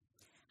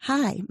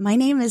Hi, my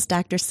name is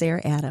Dr.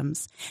 Sarah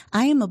Adams.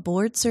 I am a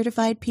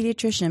board-certified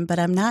pediatrician, but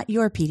I'm not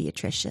your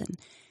pediatrician.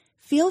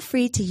 Feel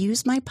free to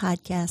use my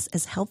podcast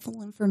as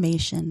helpful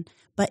information,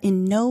 but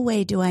in no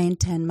way do I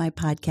intend my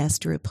podcast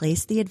to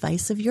replace the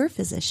advice of your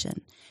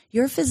physician.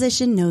 Your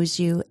physician knows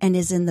you and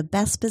is in the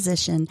best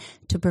position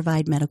to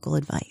provide medical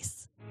advice.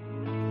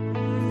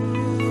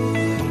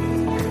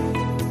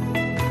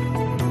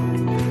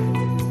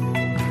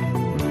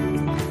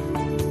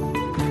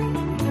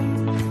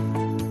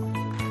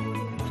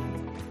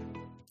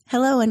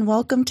 Hello and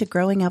welcome to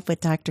Growing Up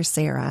with Dr.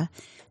 Sarah.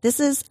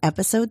 This is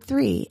episode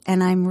 3,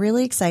 and I'm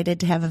really excited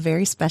to have a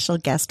very special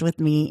guest with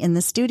me in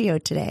the studio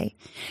today.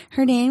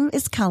 Her name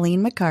is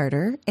Colleen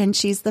McCarter, and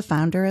she's the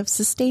founder of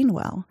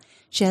SustainWell.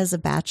 She has a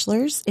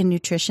bachelor's in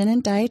nutrition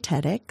and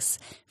dietetics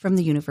from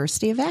the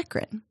University of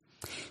Akron.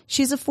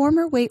 She's a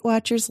former Weight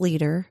Watchers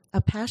leader,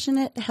 a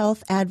passionate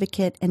health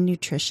advocate, and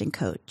nutrition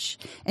coach,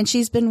 and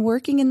she's been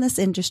working in this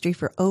industry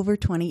for over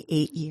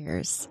 28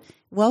 years.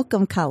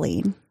 Welcome,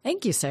 Colleen.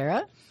 Thank you,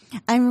 Sarah.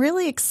 I'm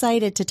really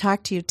excited to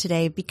talk to you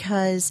today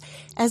because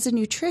as a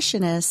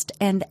nutritionist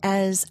and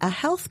as a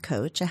health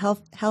coach, a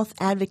health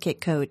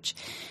advocate coach,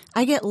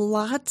 I get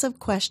lots of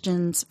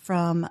questions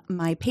from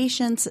my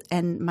patients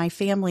and my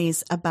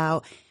families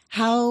about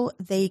how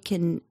they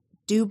can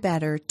do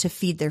better to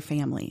feed their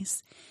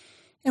families.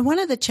 And one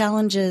of the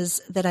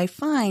challenges that I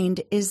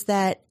find is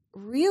that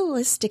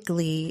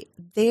realistically,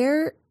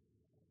 their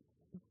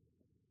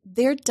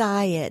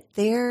diet,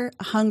 their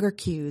hunger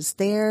cues,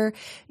 their,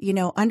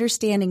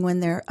 understanding when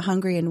they're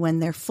hungry and when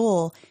they're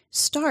full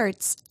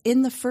starts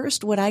in the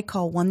first, what I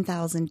call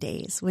 1,000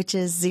 days, which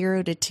is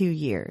 0 to 2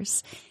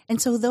 years.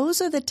 And so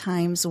those are the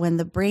times when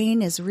the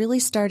brain is really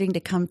starting to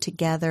come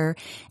together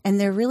and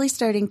they're really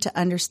starting to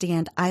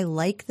understand, I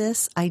like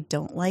this, I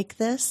don't like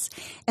this.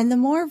 And the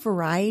more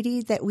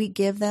variety that we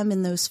give them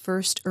in those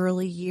first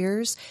early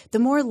years, the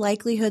more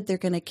likelihood they're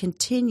going to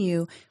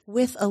continue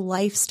with a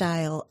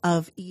lifestyle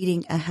of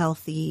eating a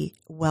healthy,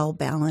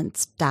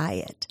 well-balanced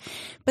diet.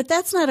 But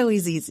that's not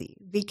always easy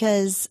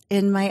because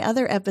in my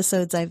other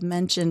episodes, I've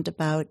mentioned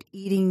about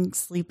eating,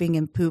 sleeping,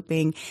 and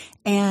pooping,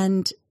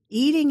 and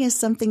eating is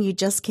something you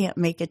just can't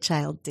make a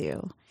child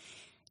do.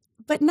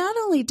 But not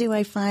only do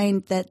I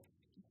find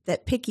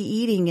that picky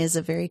eating is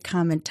a very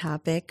common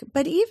topic,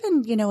 but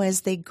even,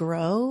 as they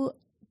grow,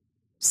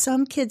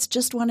 some kids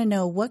just want to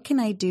know, what can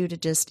I do to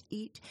just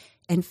eat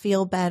and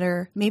feel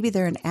better? Maybe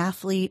they're an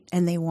athlete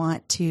and they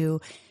want to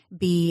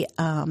be,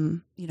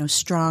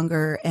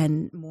 stronger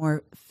and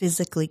more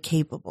physically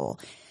capable.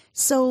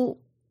 So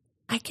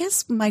I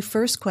guess my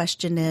first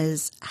question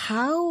is,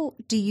 how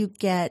do you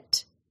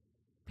get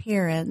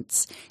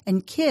parents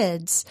and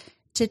kids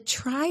to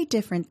try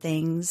different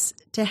things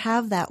to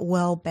have that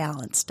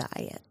well-balanced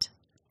diet?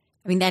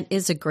 I mean, that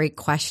is a great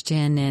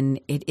question,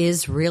 and it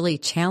is really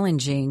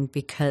challenging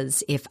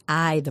because if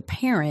I, the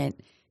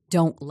parent,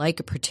 don't like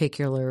a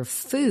particular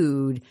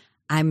food,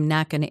 I'm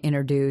not going to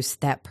introduce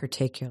that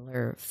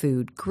particular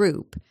food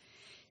group.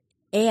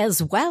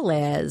 As well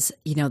as,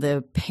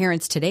 the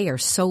parents today are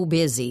so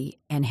busy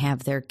and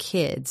have their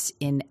kids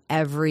in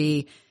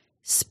every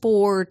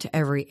sport,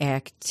 every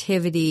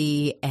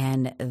activity,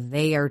 and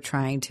they are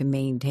trying to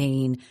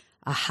maintain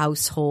a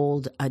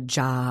household, a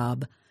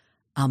job.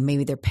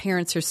 Maybe their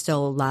parents are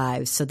still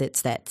alive, so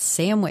that's that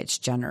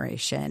sandwich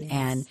generation. Yes.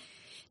 And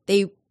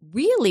they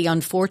really,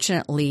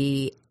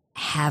 unfortunately,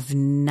 have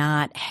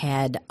not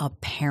had a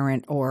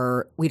parent,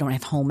 or we don't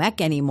have home ec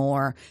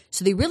anymore,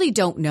 so they really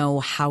don't know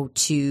how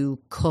to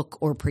cook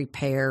or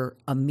prepare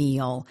a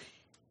meal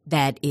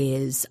that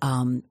is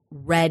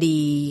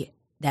ready,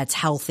 that's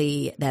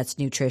healthy, that's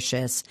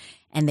nutritious,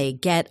 and they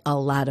get a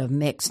lot of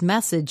mixed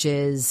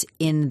messages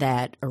in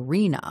that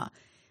arena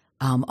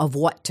of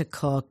what to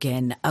cook,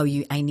 and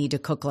I need to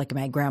cook like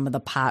my grandma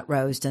the pot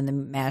roast and the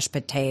mashed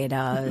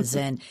potatoes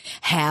and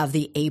have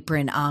the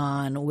apron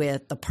on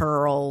with the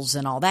pearls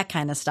and all that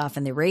kind of stuff.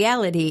 And the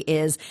reality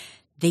is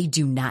they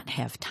do not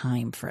have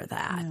time for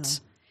that. No.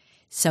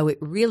 So it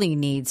really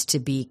needs to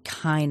be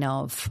kind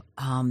of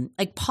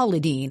like Paula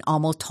Deen,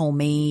 almost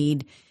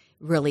homemade,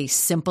 really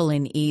simple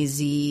and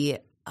easy,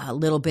 a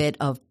little bit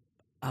of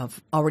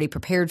already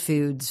prepared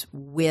foods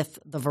with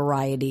the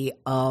variety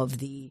of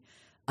the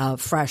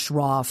fresh,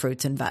 raw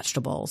fruits and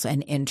vegetables,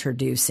 and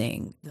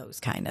introducing those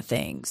kind of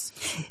things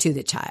to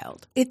the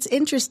child. It's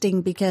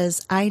interesting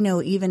because I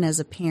know even as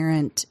a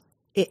parent,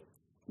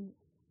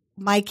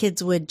 my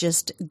kids would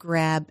just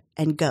grab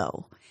and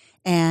go.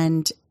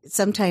 And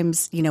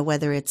sometimes,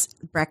 whether it's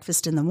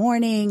breakfast in the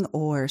morning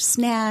or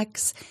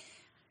snacks,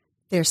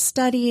 they're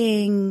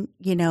studying,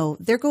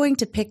 they're going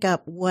to pick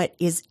up what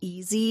is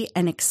easy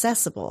and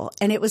accessible.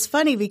 And it was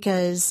funny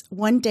because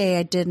one day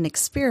I did an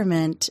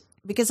experiment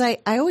because I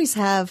always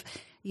have,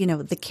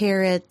 the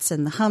carrots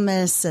and the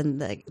hummus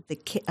and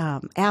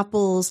the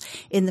apples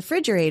in the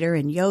refrigerator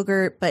and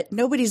yogurt, but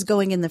nobody's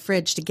going in the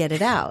fridge to get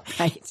it out.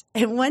 Right.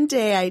 And one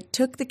day I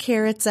took the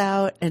carrots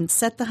out and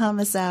set the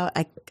hummus out.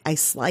 I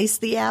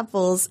sliced the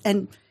apples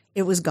and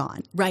it was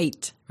gone.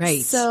 Right.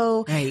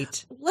 So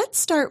let's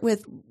start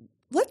with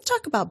let's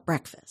talk about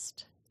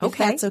breakfast. If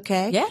Okay. that's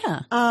okay.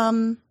 Yeah.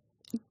 A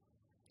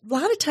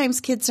lot of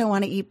times kids don't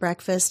want to eat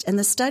breakfast, and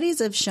the studies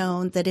have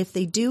shown that if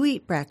they do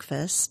eat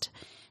breakfast,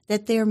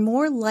 that they're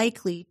more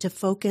likely to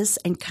focus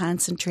and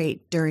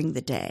concentrate during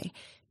the day.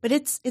 But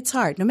it's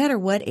hard, no matter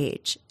what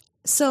age.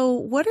 So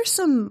what are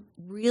some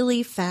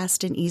really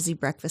fast and easy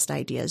breakfast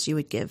ideas you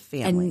would give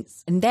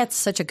families? And that's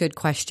such a good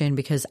question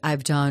because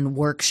I've done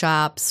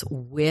workshops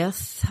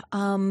with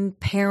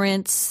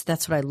parents.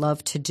 That's what I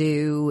love to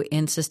do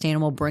in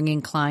Sustainable,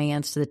 bringing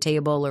clients to the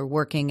table or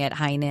working at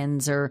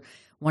Heinen's or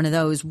one of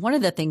those. One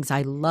of the things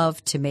I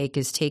love to make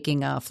is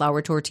taking a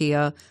flour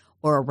tortilla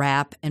or a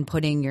wrap and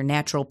putting your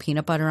natural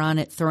peanut butter on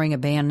it, throwing a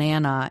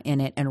banana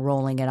in it and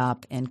rolling it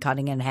up and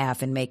cutting it in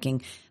half and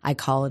making, I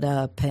call it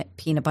a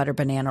peanut butter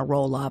banana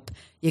roll up.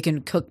 You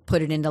can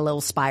put it into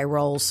little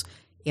spirals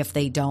if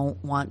they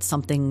don't want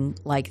something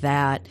like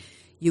that.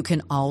 You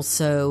can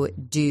also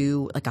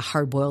do like a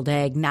hard-boiled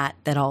egg, not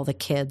that all the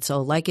kids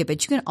will like it,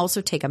 but you can also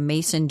take a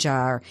mason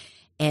jar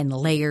and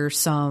layer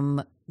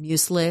some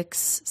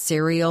Mueslix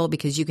cereal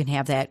because you can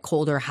have that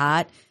cold or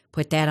hot.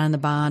 Put that on the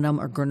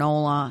bottom or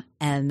granola.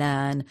 And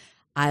then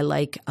I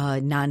like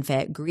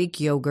non-fat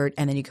Greek yogurt.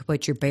 And then you could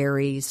put your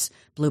berries,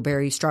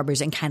 blueberries, strawberries,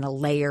 and kind of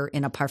layer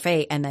in a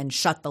parfait and then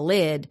shut the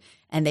lid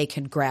and they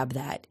can grab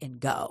that and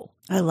go.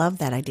 I love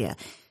that idea.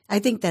 I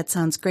think that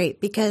sounds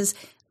great because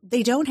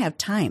they don't have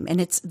time and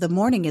the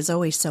morning is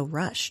always so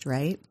rushed,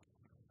 right?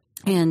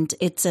 And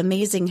it's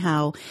amazing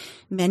how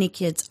many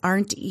kids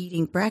aren't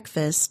eating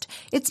breakfast.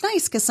 It's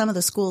nice because some of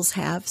the schools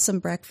have some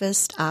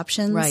breakfast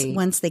options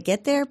once they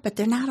get there, but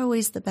they're not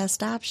always the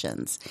best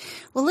options.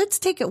 Well, let's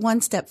take it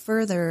one step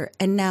further.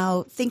 And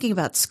now thinking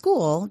about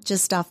school,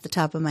 just off the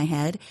top of my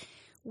head,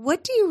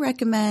 what do you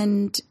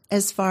recommend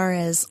as far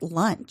as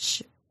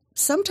lunch?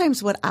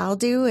 Sometimes what I'll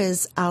do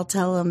is I'll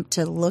tell them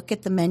to look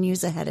at the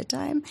menus ahead of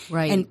time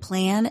and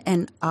plan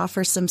and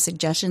offer some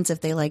suggestions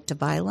if they like to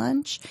buy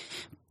lunch.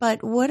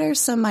 But what are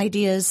some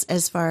ideas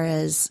as far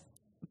as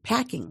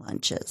packing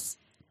lunches?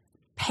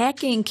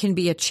 Packing can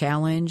be a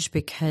challenge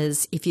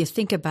because if you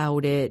think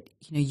about it,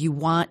 you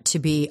want to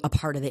be a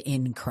part of the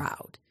in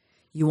crowd.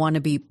 You want to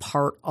be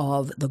part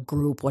of the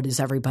group. What is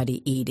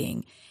everybody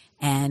eating?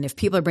 And if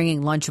people are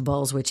bringing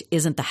Lunchables, which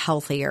isn't the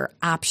healthier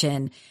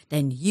option,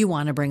 then you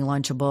want to bring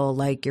Lunchable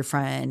like your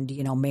friend,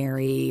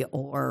 Mary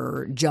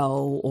or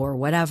Joe or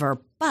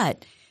whatever.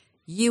 But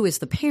you as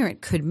the parent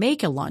could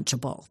make a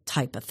Lunchable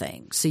type of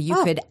thing. So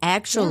you could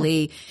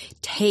actually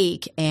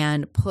take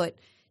and put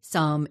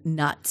some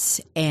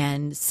nuts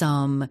and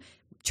some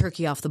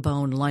turkey off the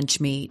bone lunch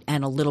meat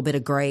and a little bit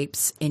of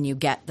grapes, and you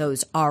get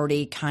those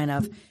already kind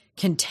of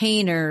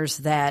containers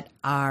that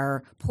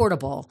are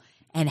portable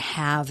and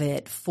have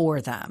it for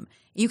them.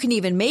 You can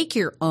even make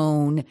your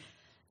own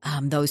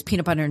those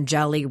peanut butter and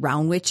jelly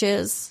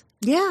roundwiches.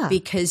 Yeah.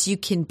 Because you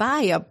can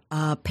buy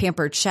a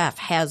Pampered Chef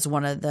has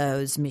one of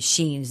those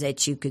machines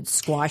that you could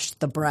squash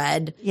the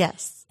bread.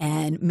 Yes.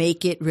 And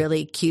make it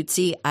really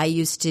cutesy. I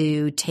used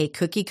to take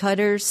cookie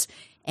cutters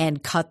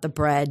and cut the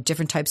bread,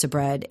 different types of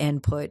bread,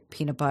 and put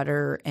peanut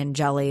butter and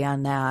jelly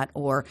on that,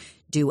 or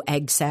do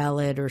egg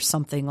salad or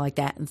something like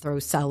that and throw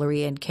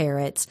celery and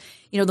carrots.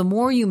 The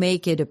more you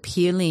make it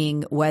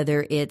appealing,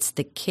 whether it's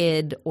the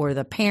kid or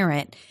the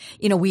parent,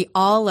 we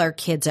all are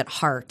kids at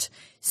heart.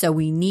 So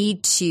we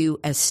need to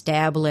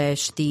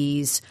establish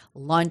these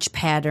lunch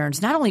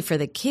patterns, not only for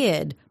the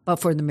kid, but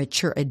for the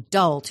mature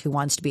adult who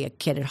wants to be a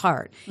kid at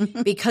heart.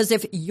 Because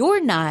if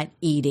you're not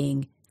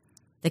eating,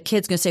 the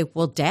kid's going to say,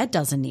 well, Dad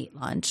doesn't eat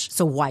lunch,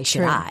 so why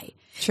should I?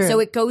 True. So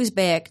it goes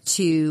back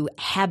to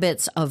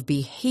habits of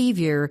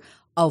behavior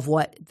of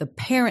what the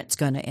parent's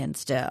going to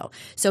instill.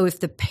 So if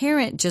the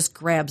parent just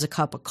grabs a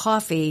cup of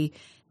coffee,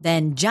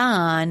 then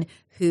John,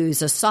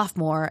 who's a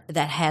sophomore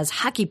that has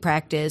hockey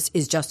practice,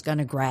 is just going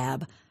to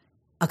grab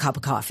a cup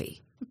of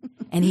coffee.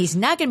 And he's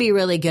not going to be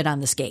really good on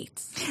the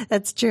skates.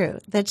 That's true.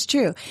 That's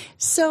true.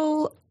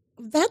 So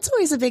that's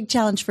always a big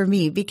challenge for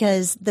me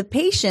because the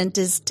patient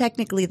is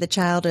technically the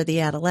child or the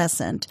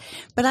adolescent.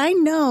 But I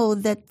know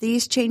that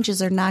these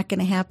changes are not going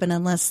to happen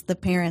unless the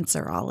parents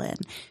are all in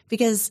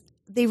because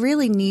they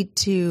really need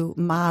to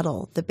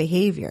model the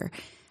behavior.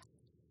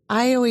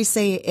 I always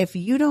say if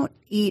you don't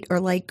eat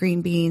or like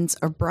green beans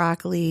or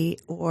broccoli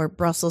or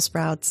Brussels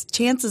sprouts,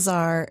 chances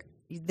are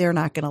they're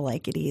not going to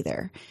like it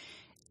either.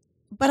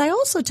 But I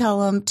also tell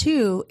them,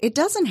 too, it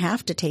doesn't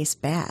have to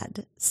taste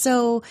bad.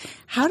 So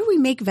how do we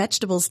make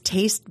vegetables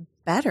taste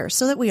better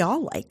so that we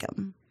all like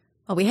them?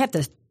 Well, we have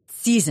to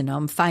season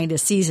them, find a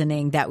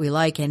seasoning that we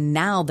like. And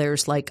now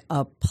there's like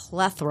a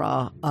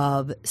plethora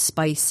of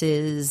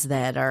spices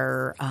that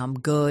are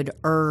good,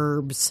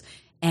 herbs.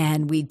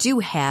 And we do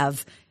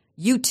have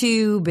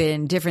YouTube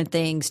and different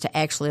things to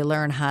actually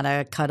learn how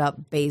to cut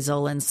up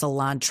basil and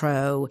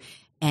cilantro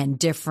and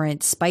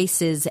different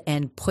spices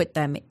and put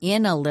them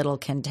in a little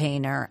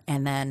container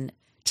and then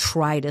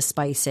try to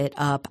spice it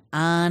up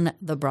on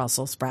the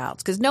Brussels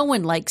sprouts because no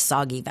one likes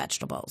soggy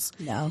vegetables.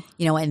 No.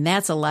 And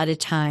that's a lot of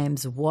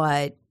times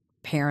what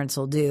parents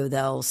will do.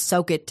 They'll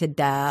soak it to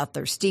death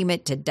or steam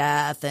it to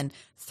death and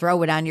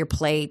throw it on your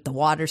plate. The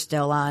water's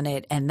still on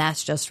it. And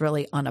that's just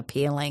really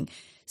unappealing.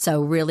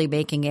 So really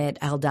making it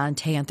al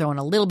dente and throwing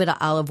a little bit of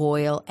olive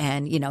oil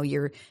and,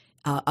 your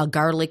a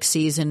garlic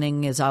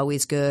seasoning is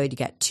always good. You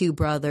got Two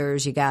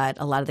Brothers. You got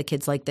a lot of the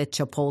kids like the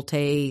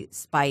chipotle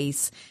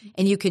spice.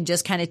 And you can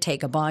just kind of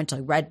take a bunch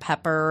like red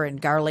pepper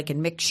and garlic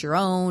and mix your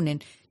own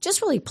and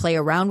just really play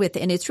around with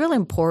it. And it's really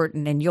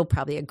important, and you'll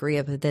probably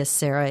agree with this,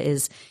 Sarah,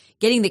 is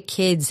getting the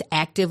kids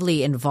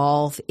actively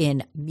involved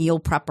in meal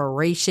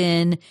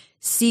preparation,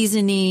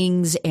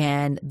 seasonings,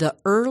 and the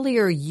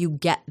earlier you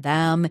get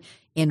them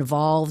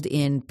involved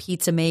in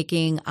pizza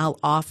making, I'll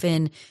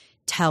often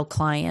tell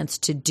clients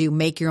to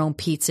make your own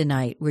pizza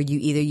night where you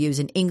either use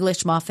an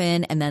English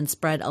muffin and then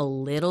spread a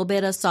little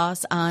bit of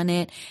sauce on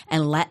it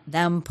and let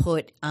them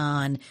put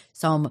on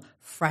some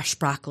fresh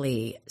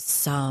broccoli,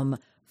 some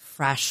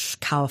fresh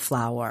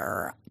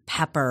cauliflower,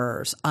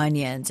 peppers,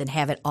 onions, and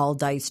have it all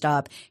diced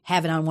up,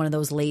 have it on one of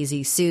those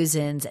lazy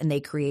Susans, and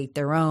they create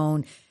their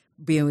own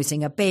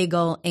using a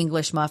bagel,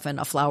 English muffin,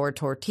 a flour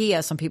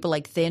tortilla. Some people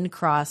like thin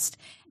crust,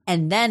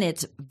 and then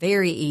it's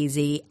very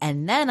easy.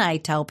 And then I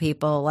tell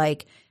people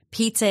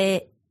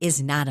pizza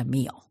is not a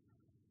meal.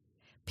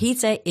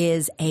 Pizza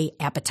is a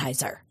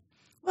appetizer.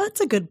 Well,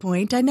 that's a good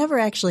point. I never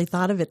actually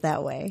thought of it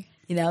that way.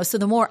 So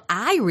the more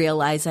I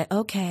realize that,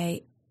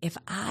 okay, if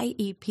I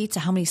eat pizza,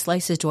 how many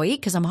slices do I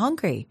eat? Because I'm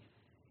hungry.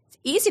 It's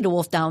easy to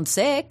wolf down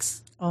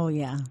 6. Oh,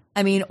 yeah.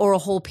 Or a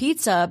whole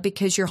pizza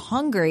because you're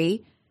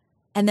hungry.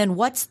 And then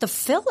what's the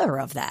filler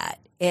of that?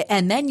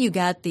 And then you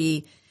got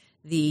the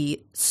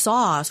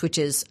sauce, which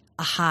is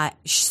a hot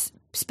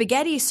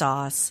spaghetti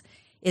sauce,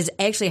 is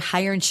actually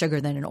higher in sugar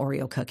than an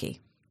Oreo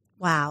cookie.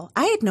 Wow.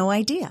 I had no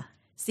idea.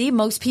 See,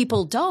 most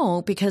people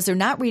don't because they're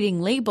not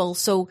reading labels.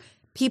 So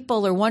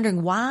people are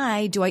wondering,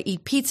 why do I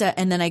eat pizza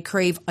and then I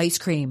crave ice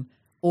cream?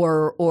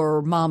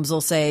 Or moms will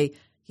say,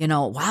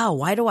 wow,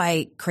 why do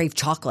I crave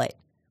chocolate?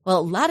 Well,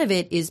 a lot of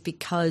it is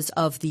because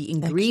of the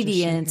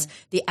ingredients,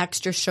 the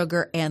extra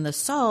sugar and the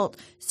salt.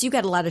 So you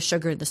got a lot of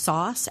sugar in the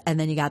sauce, and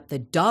then you got the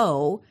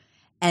dough,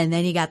 and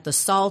then you got the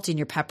salt in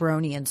your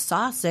pepperoni and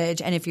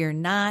sausage. And if you're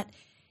not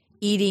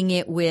eating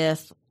it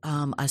with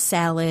a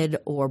salad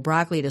or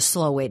broccoli to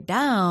slow it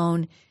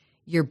down,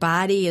 your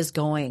body is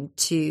going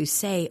to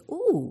say,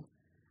 ooh,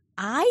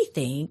 I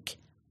think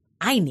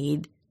I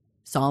need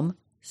some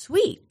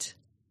sweet.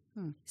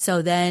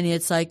 So then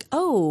it's like,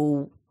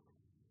 oh,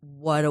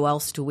 what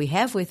else do we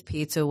have with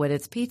pizza when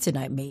it's pizza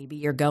night? Maybe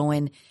you're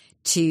going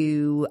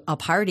to a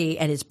party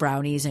and it's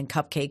brownies and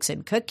cupcakes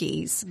and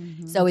cookies.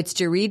 Mm-hmm. So it's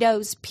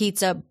Doritos,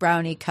 pizza,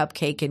 brownie,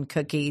 cupcake, and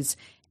cookies,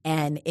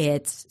 and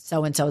it's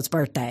so-and-so's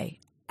birthday.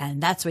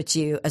 And that's what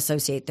you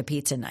associate the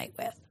pizza night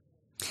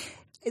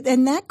with.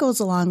 And that goes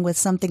along with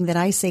something that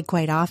I say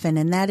quite often,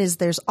 and that is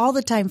there's all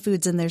the time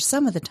foods and there's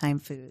some of the time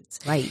foods.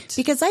 Right.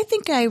 Because I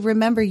think I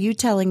remember you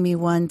telling me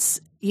once,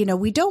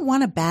 we don't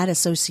want a bad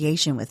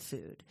association with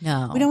food.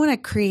 No. We don't want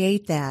to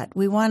create that.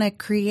 We want to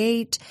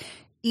create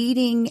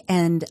eating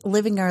and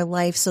living our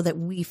life so that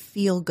we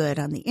feel good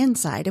on the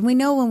inside. And we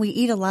know when we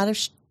eat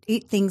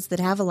eat things that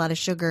have a lot of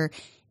sugar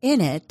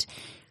in it,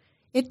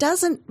 it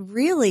doesn't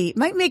really,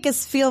 might make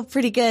us feel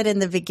pretty good in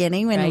the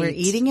beginning when we're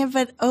eating it,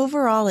 but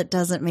overall it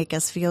doesn't make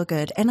us feel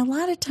good. And a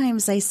lot of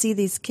times I see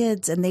these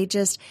kids and they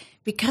just,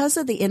 because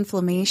of the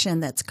inflammation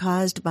that's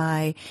caused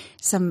by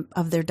some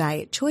of their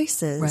diet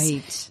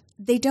choices,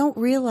 they don't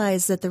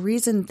realize that the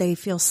reason they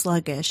feel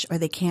sluggish or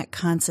they can't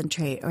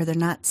concentrate or they're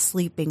not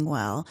sleeping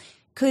well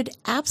could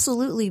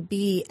absolutely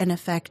be an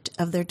effect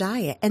of their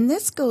diet. And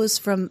this goes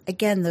from,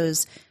 again,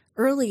 those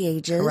early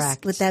ages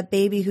with that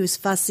baby who's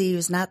fussy,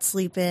 who's not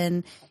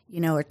sleeping,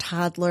 or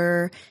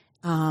toddler,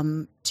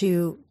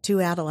 to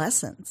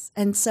adolescence.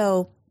 And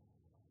so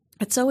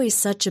it's always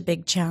such a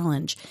big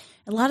challenge.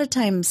 A lot of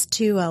times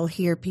too, I'll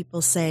hear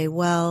people say,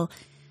 well,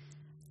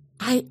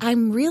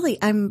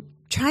 I'm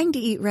trying to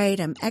eat right.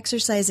 I'm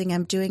exercising.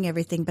 I'm doing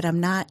everything, but I'm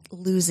not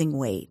losing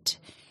weight.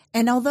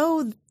 And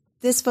although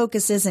this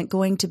focus isn't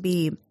going to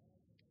be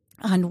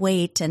on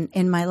weight, and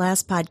in my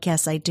last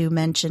podcast, I do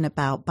mention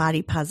about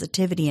body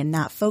positivity and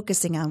not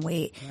focusing on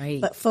weight,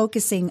 but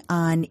focusing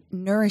on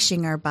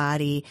nourishing our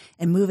body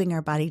and moving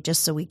our body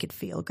just so we could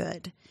feel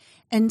good.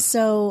 And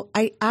so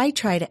I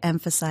try to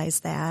emphasize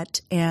that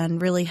and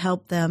really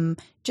help them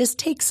just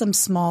take some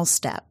small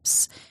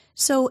steps.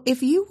 So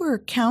if you were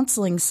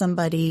counseling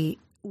somebody,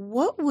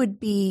 what would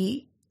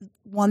be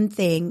one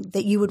thing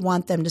that you would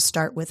want them to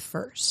start with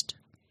first?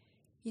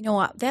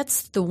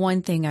 That's the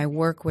one thing I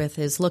work with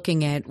is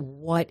looking at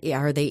what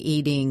are they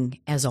eating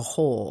as a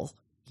whole,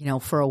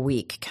 for a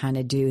week, kind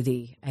of do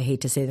I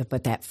hate to say that,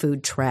 but that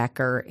food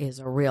tracker is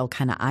a real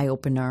kind of eye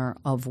opener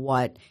of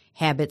what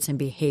habits and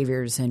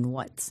behaviors and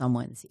what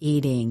someone's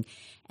eating.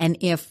 And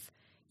if,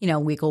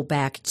 we go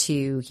back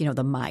to,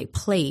 the My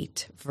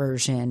Plate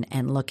version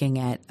and looking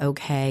at,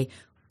 okay,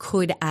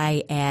 could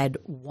I add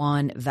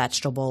one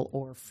vegetable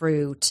or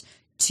fruit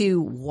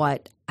to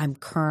what I'm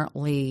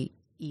currently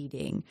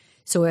eating.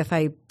 So if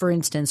I, for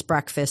instance,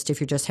 breakfast,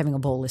 if you're just having a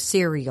bowl of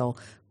cereal,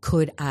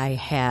 could I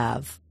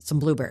have some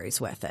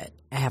blueberries with it?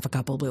 I have a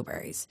couple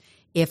blueberries.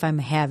 If I'm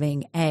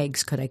having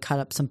eggs, could I cut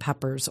up some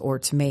peppers or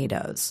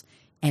tomatoes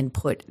and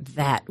put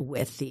that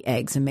with the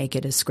eggs and make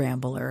it a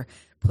scramble, or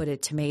put a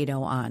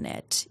tomato on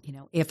it?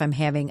 If I'm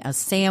having a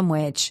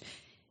sandwich,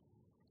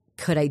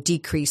 could I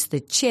decrease the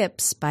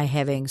chips by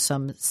having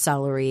some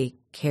celery,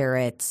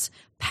 carrots,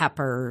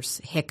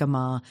 peppers,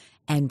 jicama,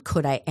 and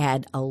could I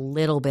add a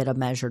little bit of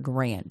measured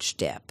ranch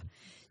dip?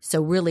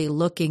 So really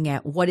looking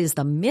at what is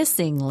the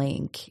missing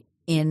link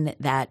in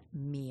that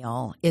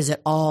meal. Is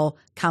it all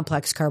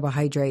complex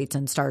carbohydrates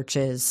and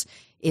starches?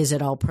 Is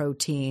it all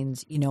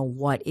proteins?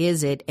 What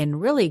is it?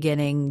 And really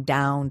getting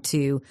down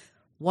to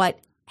what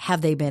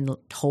have they been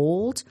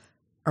told,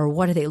 or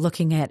what are they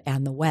looking at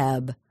on the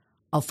web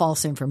of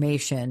false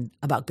information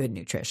about good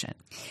nutrition?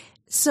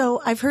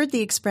 So I've heard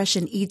the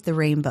expression eat the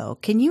rainbow.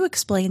 Can you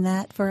explain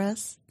that for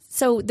us?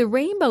 So the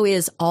rainbow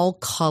is all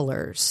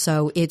colors.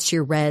 So it's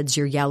your reds,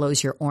 your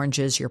yellows, your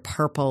oranges, your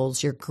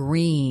purples, your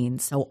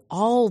greens. So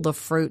all the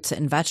fruits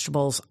and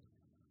vegetables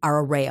are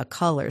an array of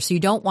colors. So you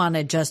don't want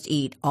to just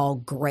eat all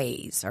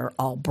grays or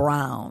all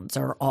browns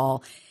or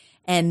all,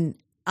 and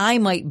I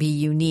might be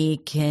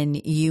unique and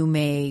you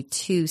may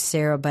too,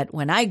 Sarah, but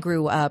when I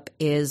grew up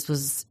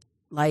was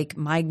like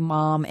my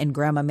mom and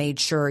grandma made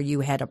sure you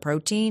had a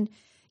protein,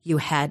 you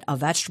had a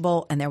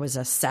vegetable, and there was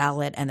a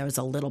salad, and there was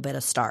a little bit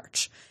of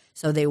starch.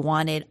 So they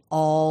wanted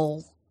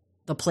all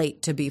the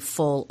plate to be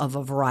full of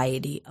a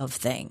variety of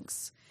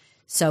things.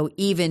 So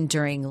even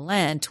during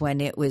Lent, when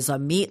it was a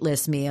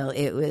meatless meal,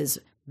 it was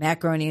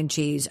macaroni and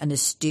cheese and a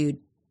stewed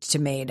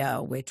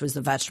tomato, which was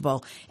the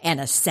vegetable, and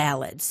a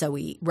salad. So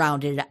we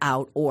rounded it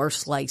out, or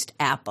sliced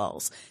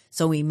apples.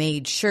 So we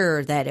made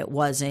sure that it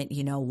wasn't,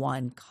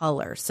 one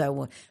color.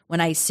 So when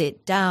I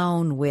sit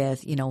down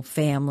with,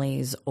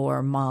 families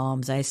or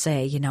moms, I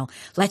say,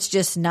 let's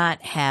just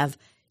not have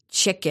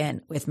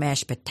chicken with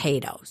mashed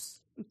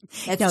potatoes.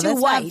 That's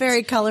not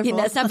very colorful.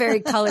 That's not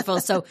very colorful.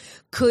 So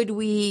could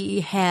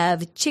we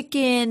have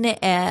chicken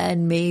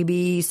and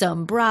maybe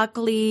some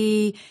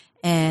broccoli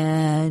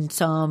and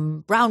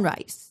some brown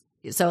rice?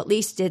 So at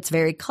least it's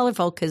very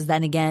colorful, because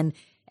then again,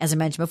 as I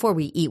mentioned before,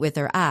 we eat with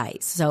our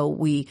eyes. So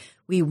we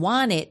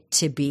want it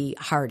to be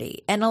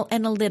hearty. And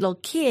a little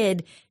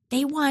kid,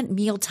 they want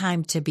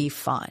mealtime to be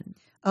fun.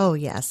 Oh,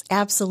 yes,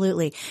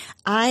 absolutely.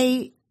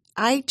 I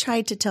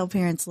tried to tell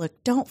parents,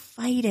 look, don't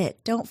fight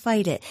it. Don't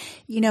fight it.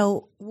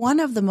 One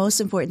of the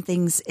most important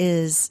things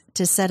is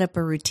to set up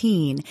a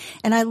routine.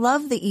 And I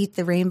love the Eat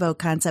the Rainbow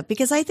concept,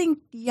 because I think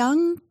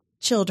young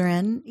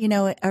children,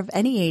 of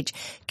any age,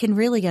 can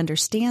really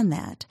understand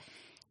that.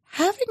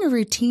 Having a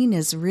routine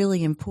is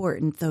really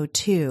important, though,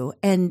 too.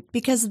 And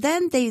because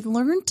then they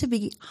learn to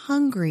be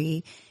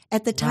hungry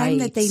at the time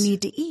that they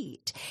need to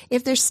eat.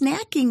 If they're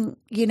snacking,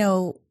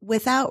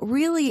 without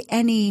really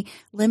any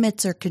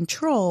limits or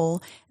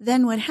control,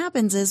 then what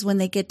happens is when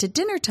they get to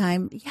dinner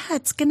time,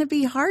 it's going to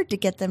be hard to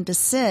get them to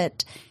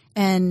sit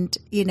and,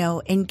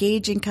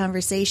 engage in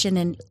conversation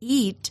and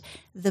eat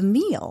the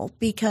meal,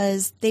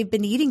 because they've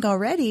been eating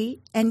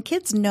already, and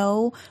kids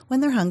know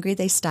when they're hungry,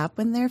 they stop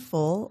when they're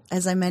full.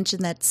 As I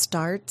mentioned, that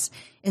starts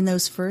in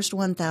those first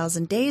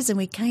 1,000 days, and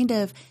we kind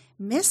of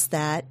miss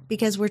that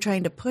because we're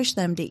trying to push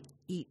them to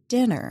eat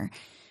dinner.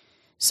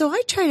 So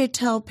I try to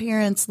tell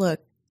parents, look,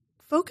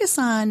 focus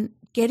on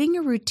getting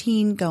a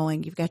routine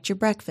going. You've got your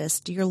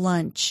breakfast, your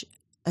lunch,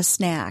 a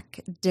snack,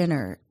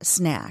 dinner,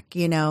 snack,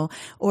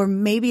 or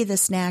maybe the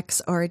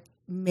snacks are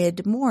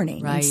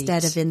mid-morning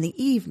instead of in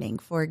the evening,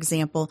 for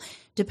example,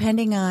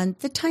 depending on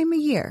the time of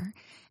year.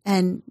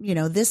 And,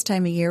 this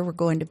time of year, we're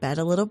going to bed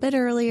a little bit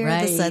earlier.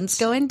 Right. The sun's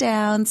going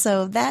down.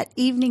 So that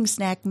evening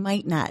snack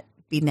might not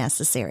be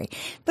necessary.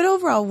 But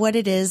overall, what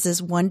it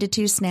is 1 to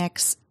 2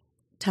 snacks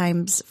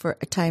times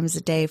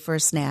a day for a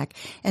snack,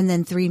 and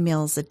then 3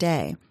 meals a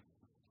day.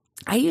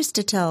 I used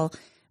to tell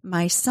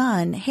my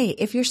son, hey,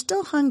 if you're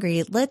still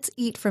hungry, let's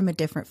eat from a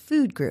different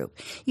food group.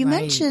 You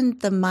mentioned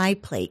the My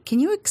Plate. Can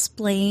you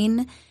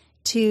explain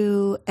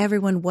to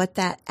everyone what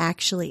that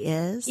actually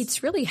is?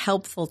 It's really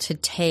helpful to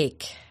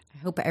take, I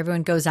hope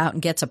everyone goes out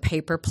and gets a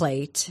paper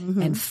plate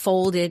and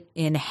fold it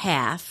in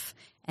half,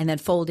 and then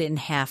fold it in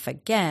half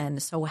again.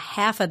 So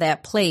half of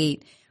that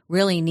plate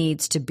really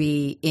needs to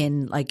be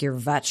in like your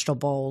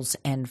vegetables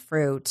and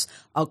fruits.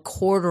 A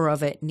quarter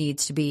of it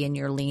needs to be in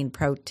your lean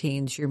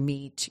proteins, your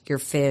meat, your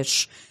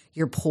fish,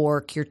 your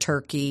pork, your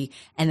turkey.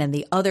 And then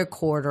the other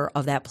quarter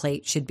of that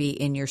plate should be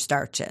in your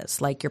starches,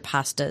 like your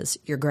pastas,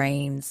 your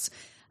grains,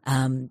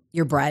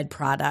 your bread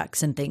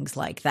products and things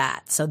like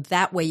that. So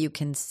that way you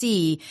can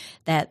see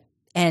that.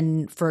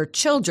 And for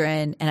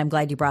children, and I'm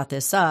glad you brought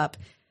this up,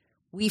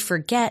 we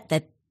forget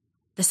that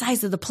the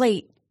size of the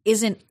plate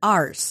isn't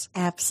ours.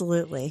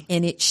 Absolutely.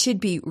 And it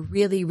should be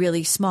really,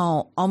 really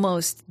small,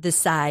 almost the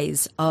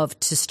size of,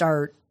 to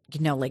start,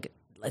 like,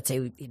 let's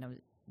say,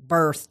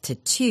 birth to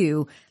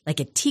 2,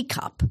 like a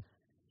teacup,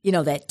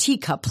 that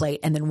teacup plate,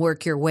 and then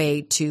work your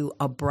way to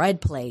a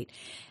bread plate.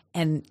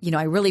 And,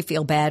 I really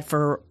feel bad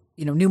for,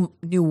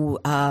 new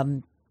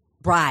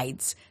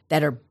brides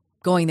that are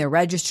going their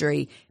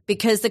registry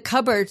because the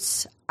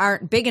cupboards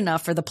aren't big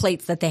enough for the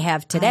plates that they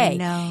have today. I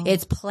know.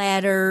 It's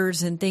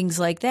platters and things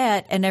like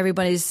that. And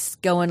everybody's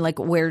going like,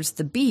 where's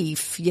the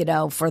beef,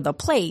 for the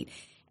plate?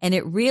 And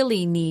it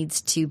really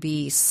needs to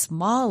be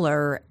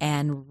smaller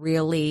and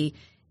really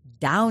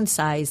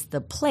downsize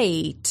the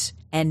plate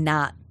and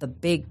not the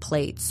big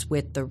plates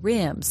with the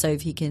rim. So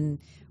if you can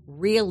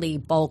really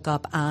bulk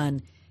up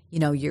on,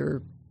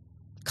 your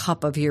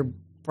cup of your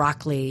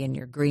broccoli and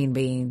your green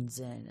beans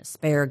and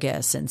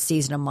asparagus and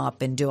season them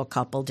up and do a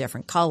couple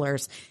different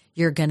colors,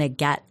 you're going to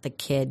get the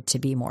kid to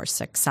be more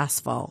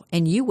successful.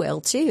 And you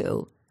will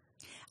too.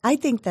 I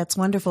think that's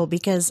wonderful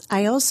because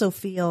I also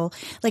feel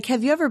like,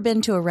 have you ever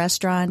been to a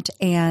restaurant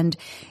and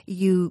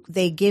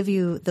they give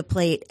you the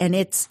plate and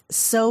it's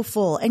so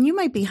full and you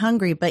might be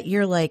hungry, but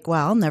you're like,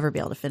 well, I'll never be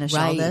able to finish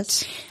all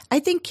this. I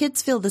think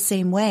kids feel the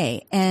same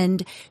way.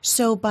 And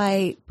so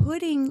by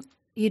putting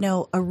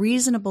a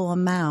reasonable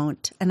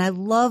amount, and I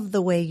love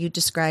the way you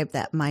describe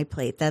that, my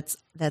plate. That's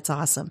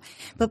awesome.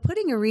 But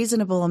putting a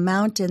reasonable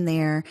amount in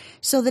there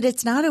so that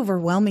it's not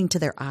overwhelming to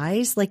their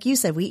eyes. Like you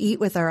said, we eat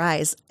with our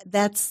eyes.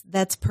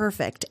 That's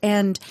perfect.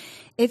 And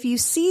if you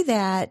see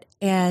that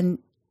and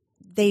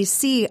they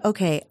see,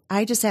 okay,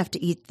 I just have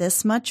to eat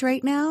this much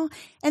right now.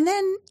 And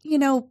then,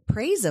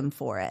 praise them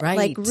for it. Right.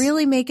 Like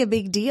really make a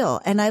big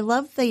deal. And I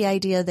love the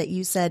idea that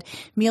you said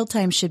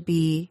mealtime should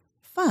be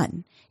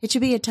fun. It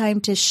should be a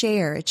time to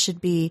share. It should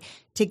be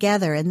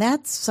together. And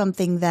that's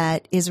something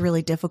that is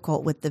really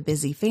difficult with the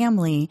busy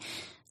family,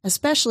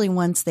 especially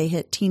once they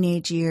hit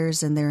teenage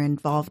years and they're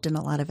involved in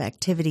a lot of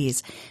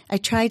activities. I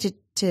try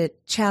to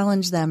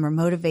challenge them or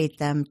motivate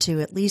them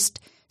to at least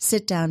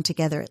sit down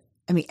together.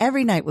 I mean,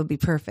 every night would be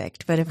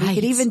perfect, but if we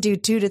could even do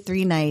 2 to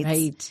 3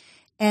 nights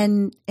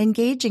and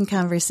engage in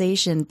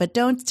conversation, but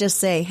don't just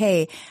say,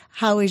 hey,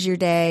 how was your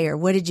day? Or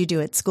what did you do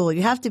at school?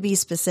 You have to be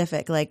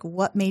specific. Like,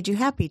 what made you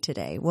happy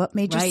today? What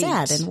made you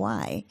sad and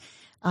why?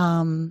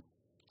 And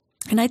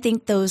I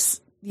think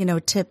those,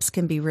 tips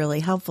can be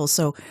really helpful.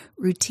 So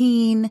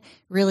routine,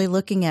 really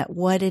looking at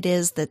what it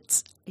is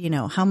that's,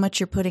 how much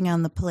you're putting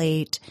on the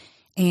plate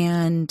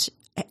and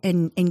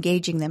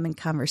engaging them in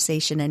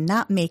conversation and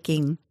not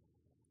making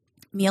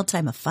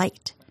mealtime a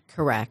fight.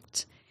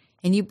 Correct.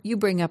 And you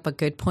bring up a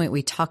good point.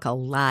 We talk a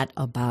lot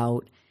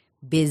about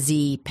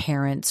busy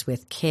parents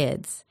with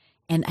kids.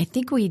 And I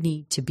think we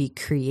need to be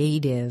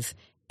creative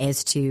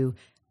as to,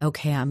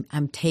 okay,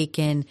 I'm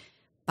taking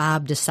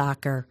Bob to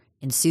soccer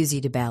and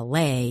Susie to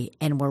ballet,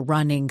 and we're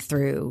running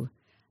through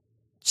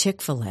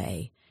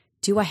Chick-fil-A.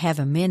 Do I have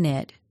a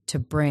minute to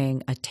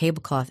bring a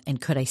tablecloth,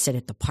 and could I sit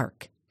at the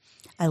park?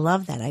 I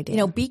love that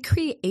idea. Be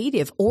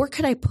creative. Or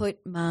could I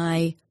put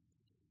my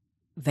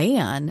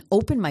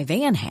open my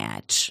van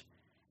hatch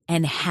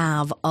and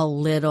have a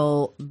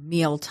little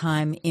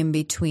mealtime in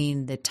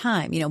between the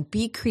time?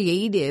 Be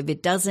creative.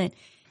 It doesn't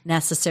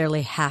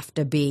necessarily have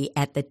to be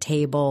at the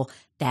table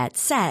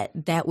that's set.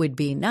 That would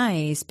be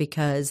nice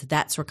because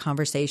that's where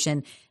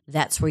conversation,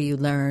 that's where you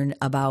learn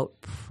about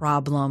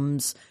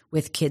problems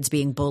with kids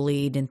being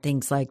bullied and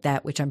things like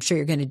that, which I'm sure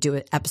you're going to do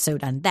an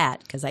episode on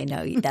that because I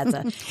know that's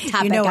a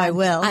topic I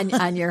will.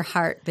 on your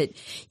heart. But,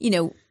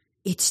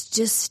 it's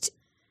just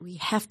 – we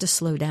have to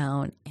slow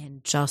down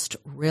and just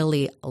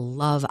really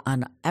love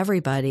on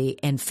everybody.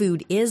 And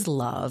food is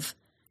love.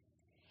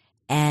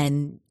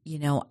 And,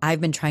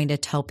 I've been trying to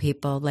tell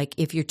people, like,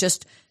 if you're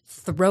just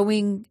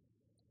throwing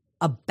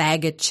a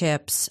bag of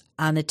chips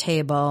on the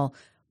table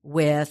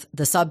with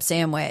the sub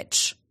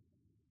sandwich,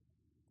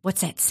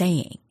 what's that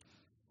saying?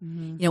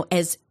 Mm-hmm.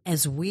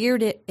 As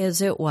weird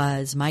as it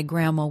was, my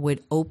grandma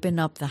would open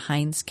up the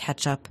Heinz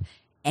ketchup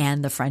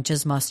and the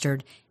French's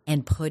mustard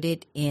and put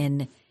it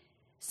in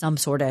some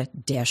sort of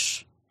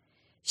dish.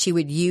 She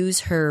would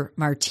use her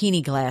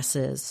martini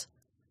glasses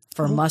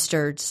for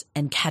mustards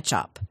and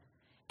ketchup.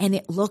 And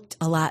it looked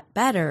a lot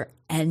better.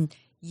 And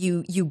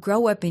you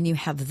grow up and you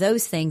have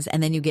those things,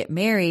 and then you get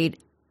married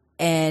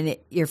and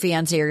your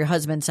fiance or your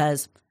husband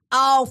says,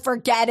 oh,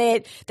 forget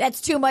it.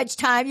 That's too much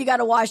time. You got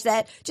to wash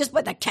that. Just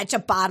put the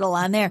ketchup bottle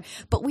on there.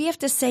 But we have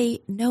to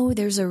say, no,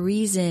 there's a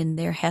reason.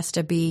 There has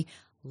to be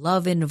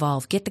love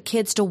involved. Get the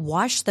kids to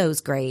wash those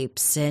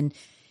grapes and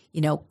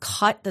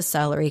cut the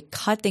celery,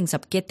 cut things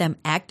up, get them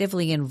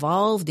actively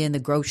involved in the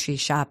grocery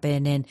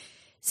shopping and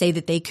say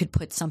that they could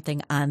put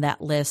something on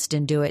that list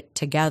and do it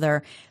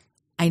together.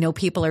 I know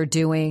people are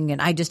doing,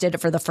 and I just did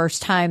it for the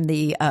first time,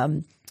 the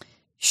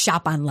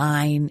shop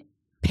online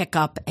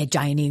pickup at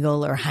Giant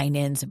Eagle or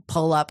Heinen's and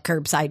pull up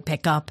curbside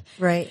pickup.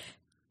 Right.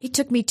 It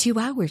took me 2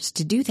 hours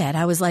to do that.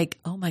 I was like,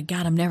 oh my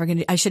God,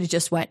 I should have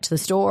just went to the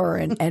store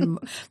and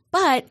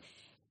but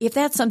if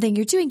that's something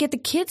you're doing, get the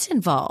kids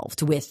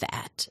involved with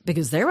that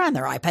because they're on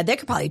their iPad. They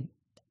could probably,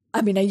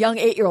 a young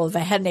 8-year-old, if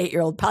I had an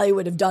 8-year-old, probably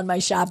would have done my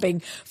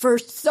shopping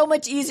first. So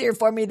much easier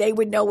for me. They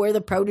would know where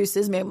the produce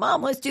is.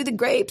 Mom, let's do the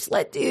grapes.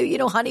 Let's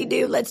do,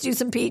 honeydew. Let's do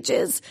some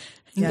peaches.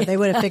 Yeah, they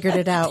would have figured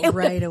it out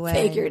right away.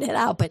 Figured it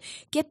out, but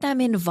get them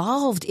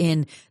involved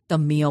in the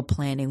meal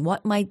planning.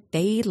 What might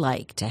they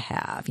like to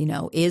have?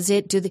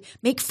 Do they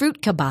make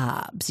fruit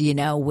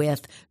kebabs,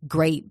 with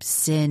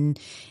grapes and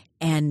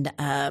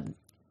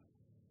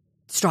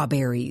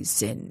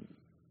strawberries and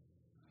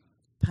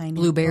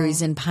Pineapple.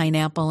 Blueberries and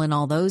pineapple and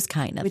all those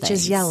kind of things. Which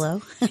is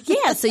yellow.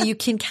 Yeah, so you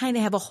can kind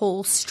of have a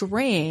whole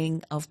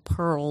string of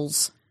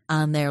pearls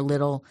on their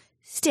little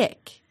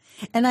stick.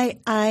 And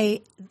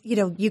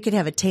you could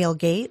have a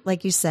tailgate,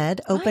 like you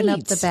said, open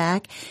up the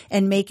back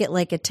and make it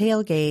like a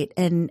tailgate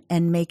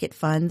and make it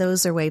fun.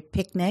 Those are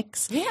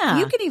picnics. Yeah.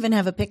 You can even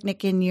have a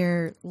picnic in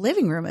your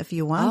living room if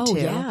you want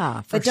to.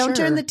 Yeah, but don't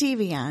turn the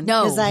TV on.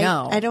 No,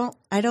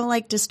 I don't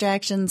like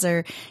distractions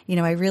or,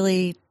 I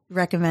really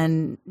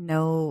recommend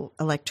no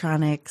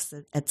electronics,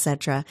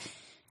 etc.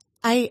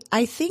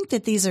 I think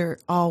that these are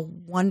all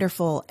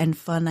wonderful and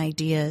fun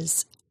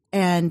ideas.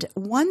 And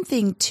one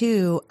thing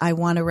too, I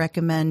want to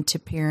recommend to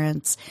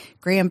parents,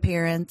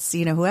 grandparents,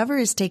 whoever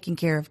is taking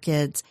care of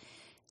kids,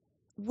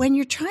 when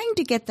you're trying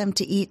to get them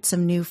to eat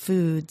some new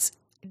foods,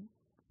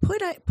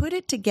 put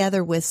it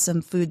together with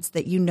some foods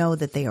that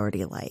that they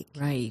already like.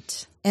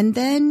 Right. And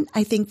then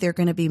I think they're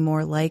going to be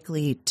more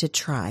likely to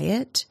try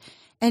it.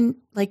 And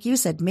like you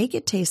said, make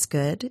it taste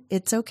good.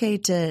 It's okay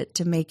to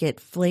make it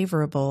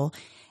flavorful.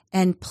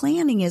 And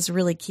planning is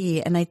really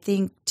key. And I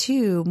think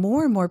too,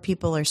 more and more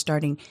people are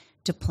starting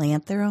to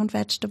plant their own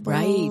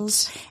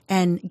vegetables, right,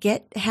 and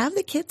have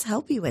the kids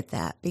help you with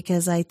that,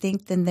 because I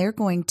think then they're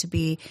going to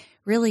be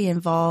really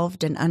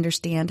involved and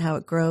understand how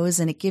it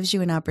grows. And it gives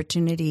you an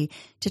opportunity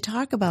to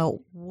talk about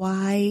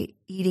why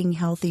eating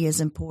healthy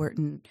is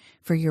important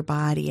for your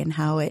body and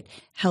how it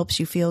helps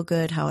you feel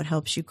good, how it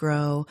helps you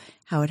grow,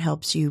 how it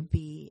helps you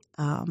be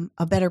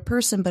a better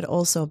person, but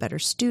also a better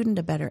student,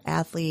 a better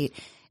athlete,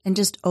 and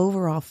just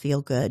overall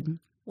feel good.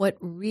 What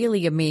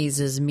really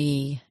amazes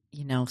me,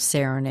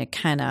 Sarah, and it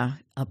kind of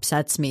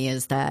upsets me,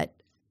 is that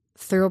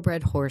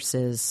thoroughbred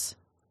horses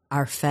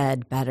are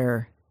fed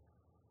better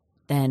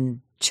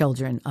than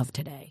children of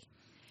today.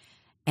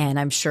 And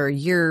I'm sure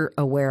you're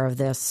aware of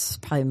this,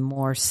 probably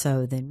more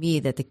so than me,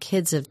 that the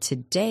kids of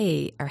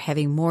today are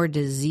having more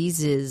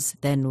diseases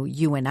than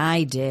you and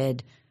I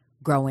did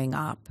growing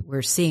up.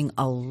 We're seeing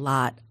a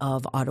lot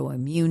of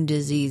autoimmune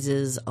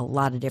diseases, a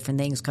lot of different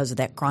things because of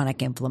that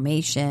chronic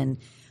inflammation,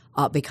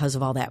 because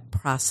of all that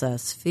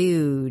processed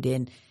food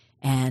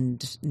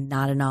and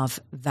not enough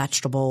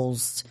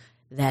vegetables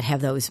that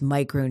have those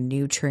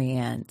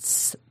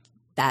micronutrients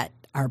that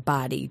our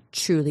body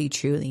truly,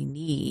 truly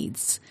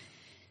needs.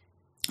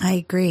 I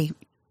agree.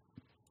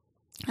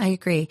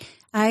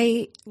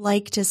 I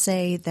like to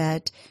say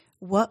that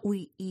what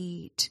we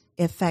eat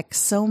affects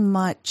so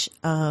much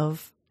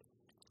of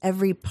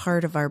every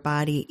part of our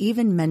body,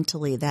 even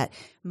mentally, that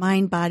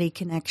mind-body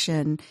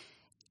connection,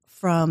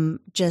 from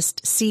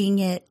just seeing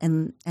it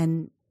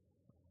and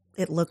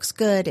it looks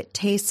good, it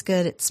tastes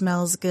good, it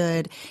smells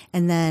good,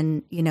 and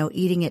then,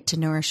 eating it to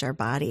nourish our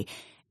body.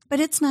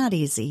 But it's not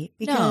easy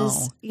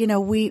because,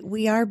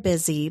 we are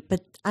busy,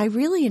 but I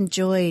really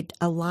enjoyed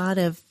a lot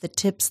of the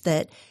tips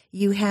that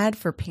you had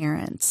for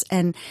parents.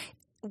 And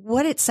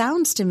what it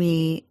sounds to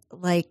me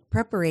like,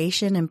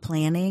 preparation and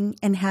planning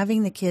and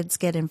having the kids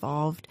get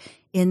involved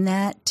in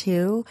that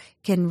too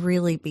can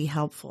really be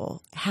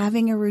helpful.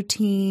 Having a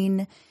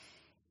routine,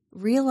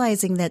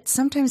 realizing that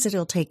sometimes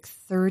it'll take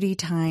 30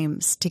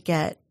 times to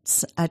get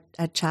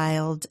a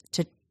child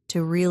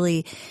to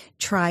really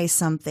try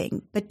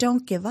something, but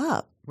don't give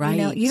up.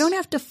 Right. You don't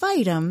have to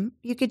fight them.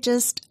 You could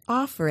just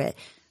offer it.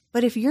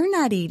 But if you're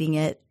not eating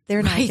it,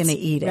 they're not going to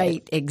eat it.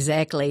 Right,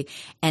 exactly.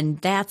 And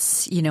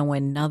that's,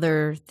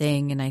 another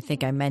thing, and I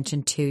think I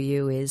mentioned to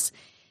you, is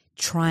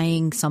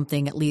trying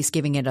something, at least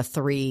giving it a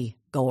 3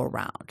 go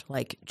around.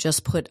 Like,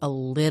 just put a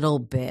little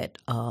bit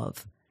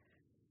of,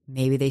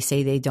 maybe they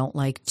say they don't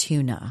like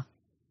tuna.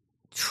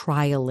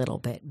 Try a little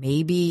bit.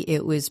 Maybe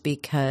it was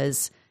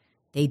because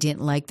they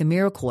didn't like the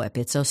Miracle Whip.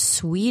 It's a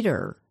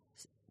sweeter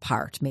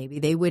part. Maybe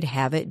they would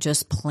have it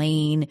just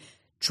plain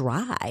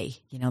dry.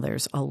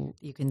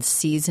 You can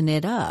season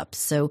it up.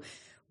 So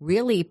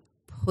really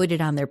put it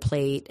on their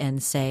plate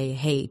and say,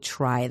 hey,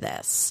 try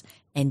this,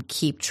 and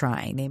keep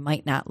trying. They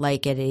might not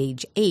like it at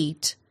age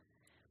 8,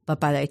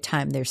 but by the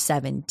time they're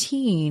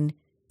 17,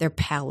 their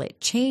palate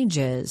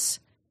changes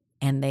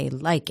and they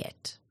like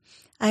it.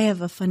 I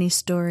have a funny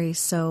story.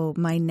 So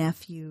my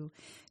nephew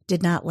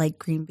did not like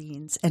green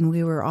beans, and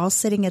we were all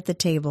sitting at the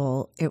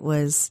table. It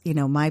was,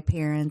 my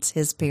parents,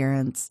 his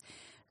parents,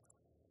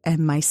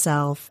 and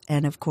myself,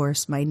 and of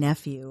course my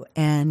nephew.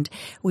 And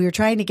we were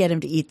trying to get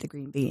him to eat the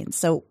green beans.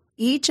 So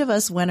each of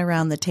us went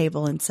around the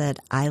table and said,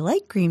 I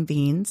like green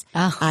beans.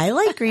 Oh. I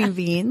like green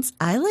beans.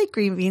 I like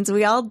green beans.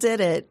 We all did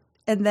it.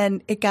 And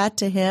then it got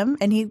to him,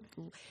 and he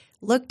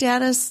looked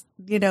at us,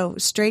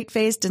 straight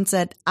faced, and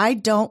said, I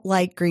don't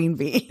like green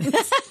beans.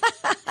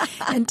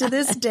 And to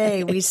this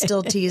day, we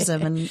still tease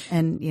him,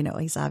 and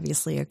he's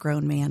obviously a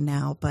grown man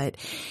now, but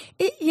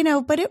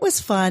it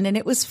was fun and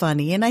it was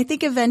funny. And I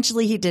think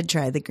eventually he did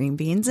try the green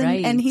beans,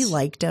 and he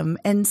liked them.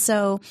 And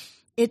so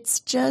it's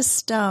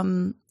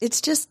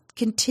just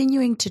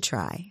continuing to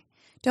try.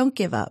 Don't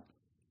give up.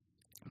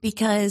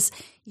 Because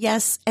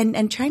yes,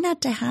 and try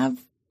not to have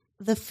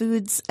the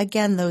foods,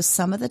 again, those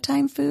some of the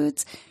time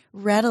foods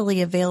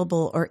readily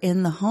available or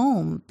in the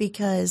home,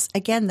 because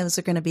again, those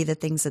are going to be the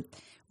things that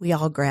we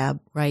all grab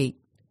Right.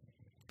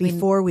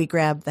 before we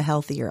grab the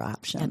healthier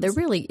options. Yeah, there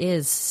really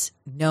is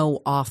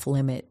no off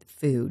limit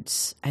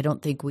foods. I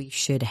don't think we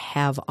should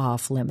have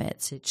off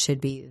limits. It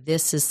should be,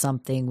 this is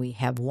something we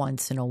have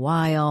once in a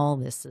while.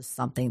 This is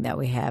something that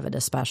we have at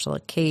a special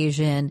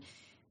occasion,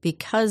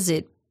 because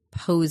it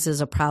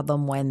poses a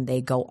problem when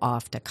they go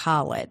off to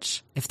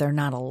college. If they're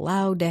not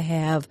allowed to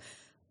have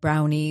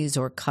brownies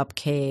or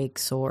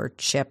cupcakes or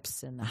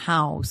chips in the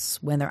house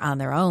when they're on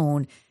their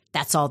own,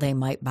 that's all they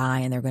might buy,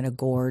 and they're going to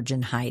gorge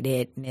and hide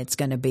it. And it's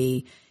going to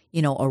be,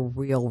 a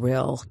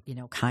real,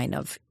 kind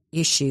of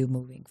issue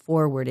moving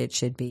forward. It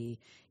should be,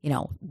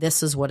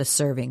 this is what a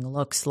serving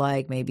looks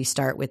like. Maybe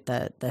start with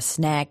the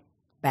snack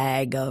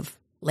bag of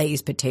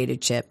Lay's potato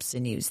chips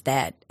and use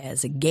that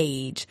as a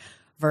gauge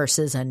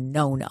versus a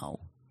no-no.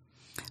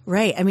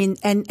 Right. I mean,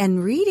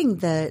 and reading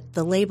the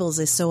labels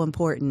is so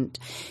important.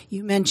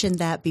 You mentioned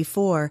that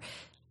before.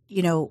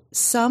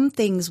 Some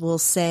things will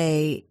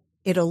say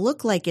it'll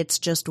look like it's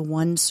just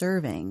one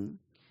serving,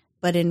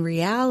 but in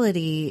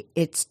reality,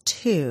 it's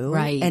two.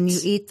 Right. And you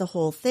eat the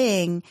whole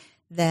thing,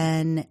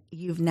 then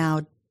you've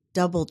now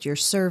doubled your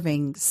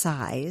serving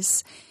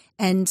size.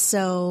 And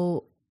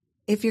so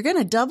if you're going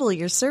to double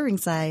your serving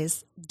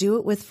size, do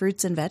it with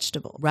fruits and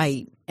vegetables.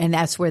 Right. And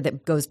that's where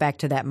that goes back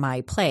to that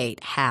My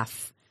Plate.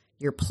 Half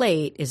your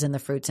plate is in the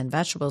fruits and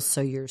vegetables.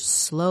 So you're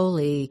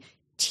slowly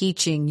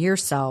teaching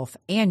yourself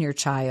and your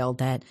child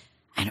that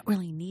I don't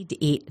really need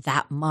to eat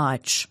that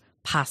much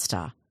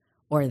pasta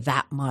or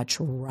that much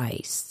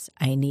rice.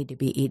 I need to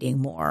be eating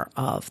more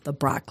of the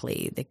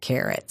broccoli, the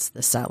carrots,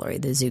 the celery,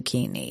 the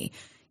zucchini,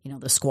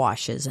 the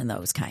squashes and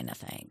those kind of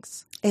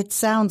things. It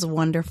sounds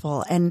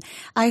wonderful. And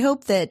I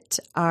hope that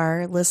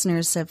our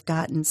listeners have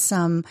gotten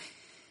some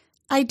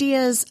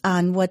ideas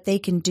on what they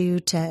can do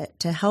to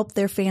help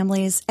their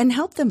families and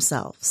help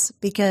themselves,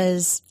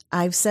 because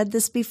I've said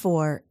this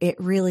before, it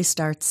really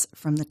starts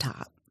from the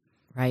top.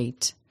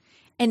 Right.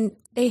 And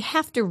they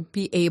have to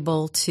be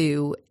able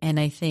to, and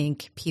I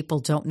think people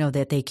don't know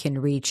that they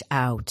can reach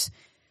out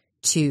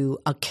to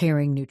a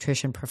caring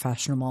nutrition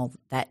professional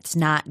that's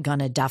not going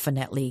to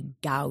definitely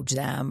gouge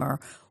them, or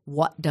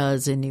what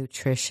does a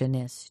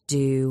nutritionist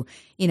do?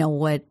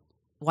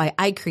 Why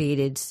I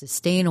created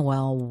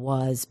Sustainawell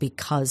was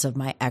because of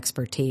my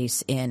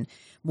expertise in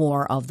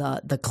more of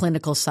the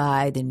clinical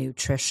side, the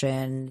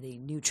nutrition, the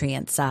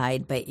nutrient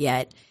side, but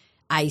yet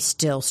I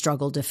still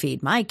struggle to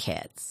feed my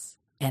kids,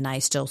 and I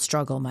still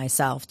struggle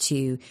myself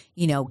to,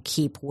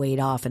 keep weight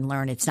off and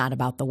learn it's not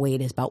about the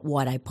weight, it's about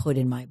what I put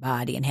in my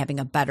body, and having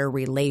a better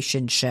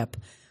relationship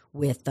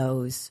with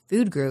those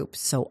food groups.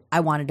 So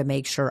I wanted to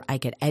make sure I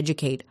could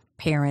educate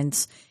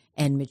parents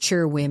and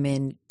mature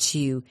women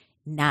to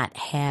not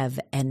have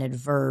an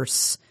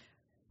adverse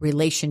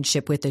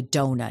relationship with a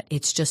donut.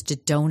 It's just a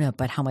donut,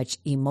 but how much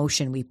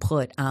emotion we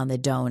put on the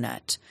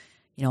donut.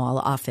 I'll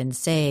often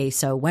say,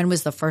 so when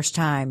was the first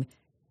time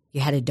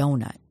you had a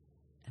donut?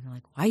 And they're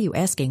like, why are you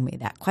asking me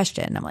that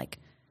question? And I'm like,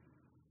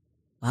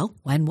 well,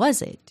 when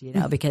was it?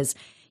 Because,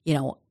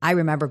 I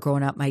remember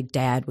growing up, my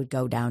dad would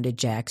go down to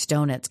Jack's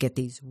Donuts, get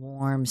these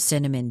warm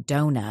cinnamon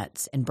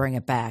donuts and bring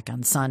it back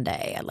on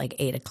Sunday at like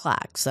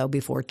 8:00. So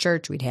before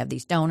church, we'd have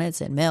these donuts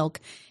and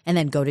milk, and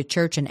then go to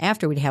church. And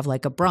after, we'd have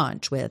like a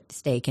brunch with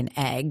steak and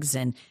eggs,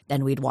 and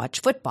then we'd watch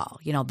football.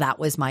 That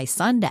was my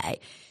Sunday.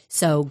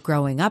 So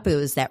growing up, it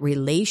was that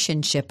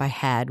relationship I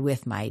had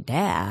with my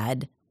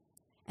dad.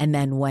 And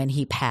then when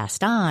he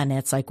passed on,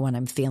 it's like when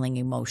I'm feeling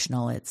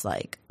emotional, it's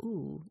like,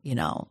 ooh,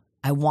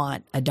 I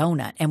want a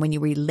donut. And when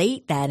you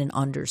relate that and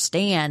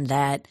understand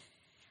that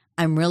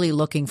I'm really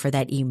looking for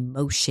that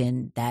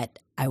emotion, that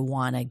I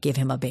want to give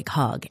him a big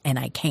hug and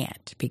I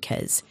can't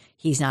because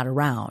he's not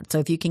around. So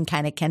if you can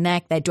kind of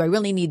connect that, do I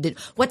really need to,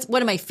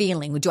 what am I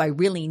feeling? Do I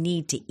really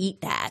need to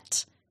eat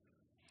that?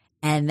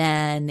 And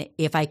then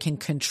if I can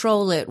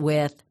control it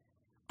with,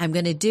 I'm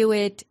going to do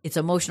it, it's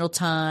emotional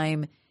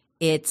time,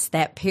 it's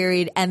that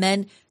period. And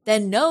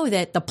then know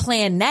that the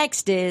plan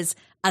next is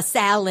a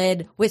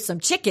salad with some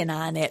chicken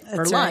on it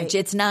for lunch. Right.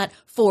 It's not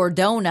 4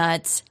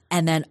 donuts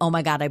and then, oh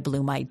my God, I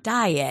blew my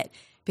diet,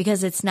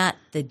 because it's not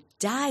the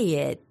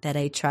diet that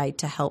I try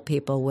to help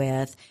people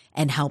with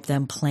and help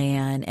them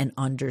plan and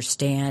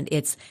understand.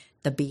 It's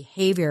the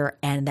behavior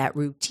and that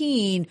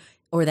routine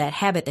or that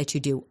habit that you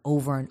do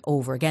over and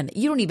over again that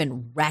you don't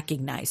even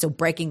recognize. So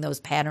breaking those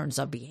patterns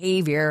of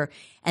behavior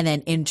and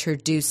then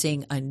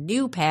introducing a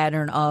new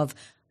pattern of,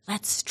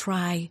 let's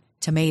try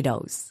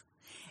tomatoes.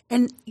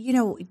 And,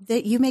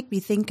 that you make me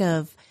think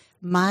of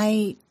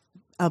my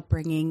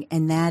upbringing,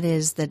 and that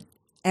is that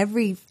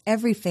every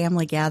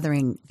family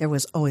gathering, there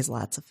was always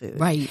lots of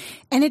food. Right.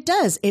 And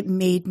it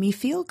made me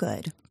feel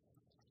good.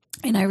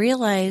 And I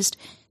realized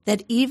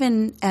that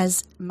even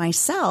as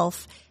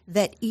myself,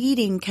 that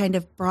eating kind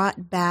of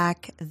brought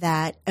back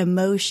that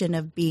emotion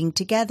of being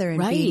together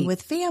and being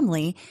with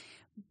family.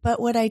 But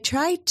what I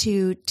try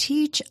to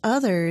teach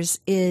others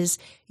is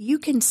you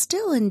can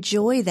still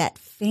enjoy that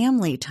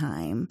family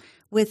time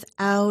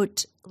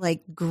without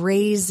like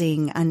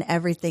grazing on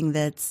everything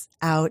that's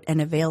out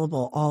and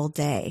available all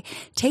day.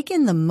 Take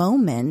in the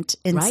moment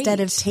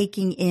instead of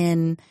taking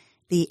in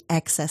the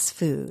excess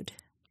food.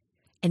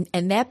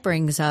 And that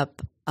brings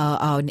up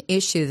an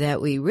issue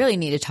that we really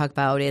need to talk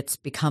about. It's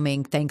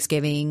becoming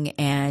Thanksgiving,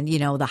 and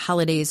the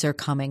holidays are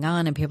coming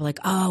on, and people are like,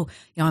 oh,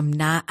 I'm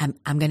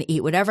going to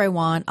eat whatever I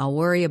want. I'll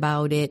worry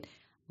about it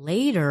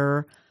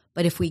later.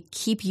 But if we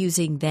keep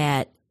using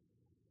that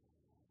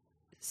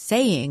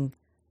saying,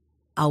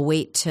 I'll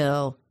wait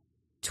till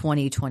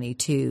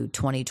 2022,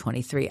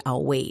 2023,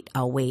 I'll wait.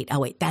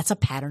 That's a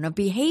pattern of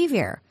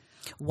behavior.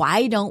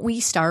 Why don't we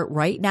start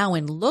right now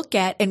and look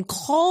at and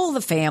call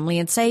the family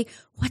and say,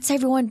 what's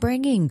everyone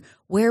bringing?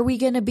 Where are we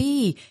going to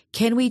be?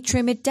 Can we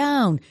trim it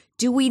down?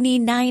 Do we need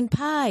 9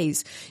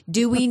 pies?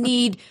 Do we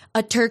need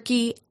a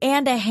turkey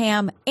and a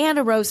ham and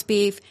a roast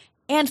beef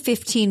and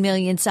 15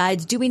 million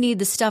sides? Do we need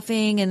the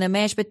stuffing and the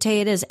mashed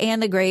potatoes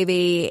and the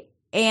gravy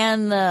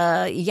and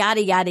the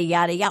yada, yada,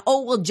 yada, yada?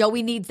 Oh, well,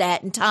 Joey needs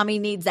that and Tommy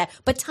needs that,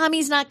 but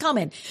Tommy's not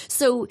coming.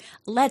 So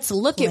let's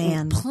look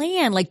at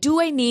plan. Like,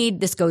 do I need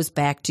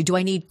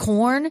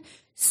corn,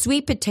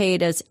 sweet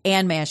potatoes,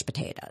 and mashed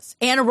potatoes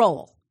and a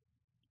roll?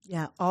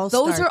 Yeah,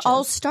 those are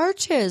all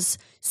starches.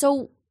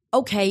 So,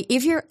 okay,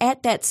 if you're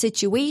at that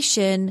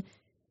situation,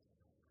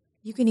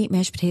 you can eat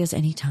mashed potatoes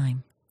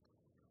anytime.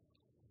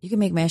 You can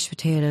make mashed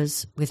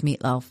potatoes with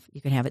meatloaf.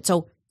 You can have it.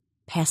 So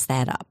pass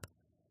that up.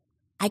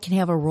 I can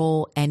have a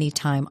roll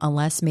anytime,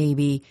 unless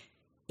maybe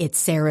it's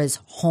Sarah's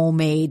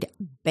homemade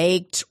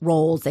baked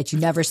rolls that you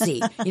never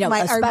see. My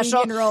a special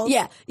Armenian rolls.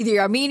 Yeah, either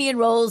your Armenian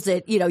rolls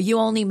that you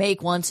only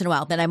make once in a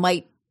while. Then I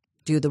might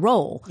do the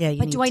roll. Yeah,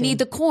 but do I need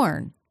the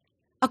corn?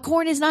 A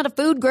corn is not a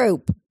food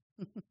group.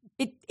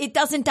 It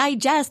doesn't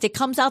digest. It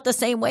comes out the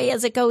same way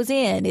as it goes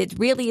in. It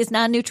really is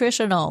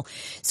non-nutritional.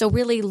 So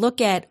really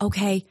look at,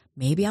 okay,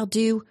 maybe I'll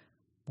do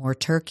more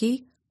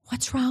turkey.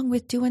 What's wrong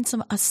with doing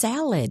a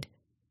salad?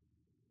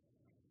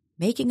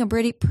 Making a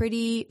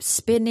pretty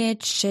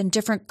spinach in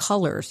different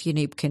colors.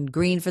 You can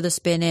green for the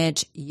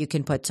spinach. You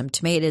can put some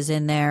tomatoes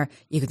in there.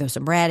 You can throw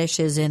some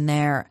radishes in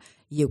there.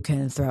 You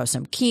can throw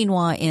some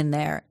quinoa in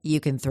there. You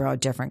can throw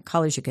different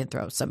colors. You can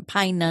throw some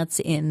pine nuts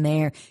in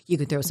there. You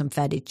can throw some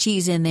feta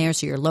cheese in there.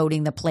 So you're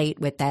loading the plate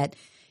with that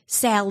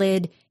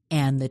salad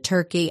and the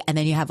turkey. And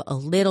then you have a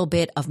little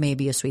bit of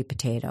maybe a sweet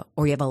potato,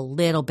 or you have a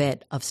little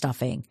bit of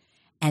stuffing.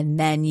 And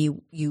then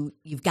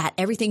you've got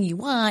everything you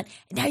want.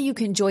 And now you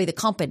can enjoy the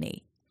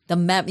company,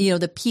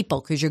 the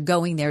people, because you're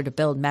going there to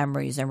build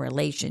memories and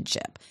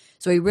relationship.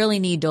 So we really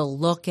need to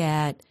look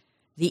at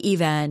the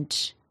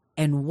event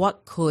and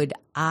what could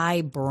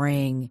I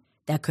bring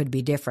that could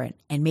be different.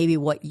 And maybe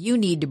what you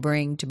need to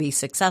bring to be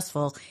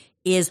successful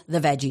is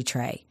the veggie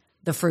tray,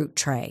 the fruit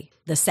tray,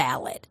 the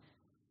salad.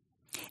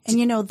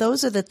 And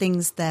those are the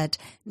things that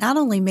not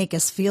only make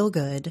us feel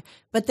good,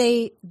 but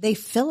they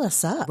fill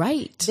us up.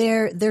 Right.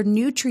 They're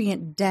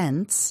nutrient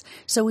dense,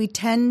 so we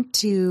tend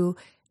to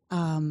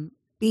feel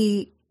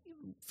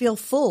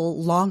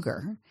full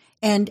longer.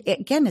 And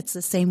again, it's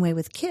the same way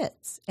with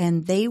kids.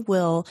 And they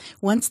will,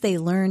 once they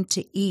learn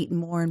to eat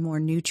more and more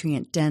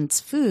nutrient dense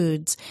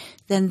foods,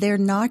 then they're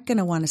not going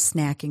to want to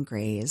snack and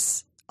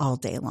graze all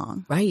day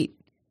long. Right.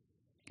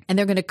 And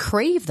they're going to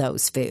crave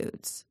those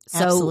foods.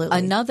 So Absolutely.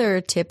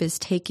 Another tip is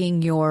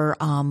taking your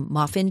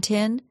muffin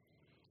tin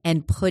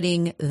and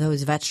putting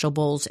those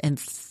vegetables and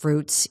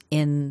foods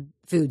in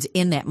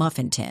that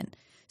muffin tin.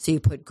 So you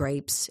put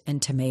grapes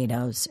and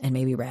tomatoes and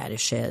maybe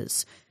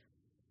radishes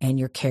and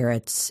your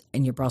carrots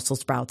and your Brussels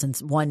sprouts and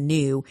a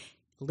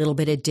little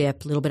bit of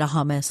dip, a little bit of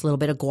hummus, a little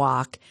bit of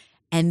guac.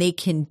 And they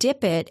can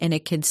dip it and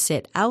it can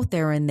sit out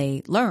there and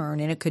they learn.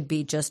 And it could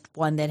be just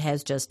one that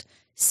has just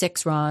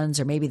 6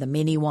 runs, or maybe the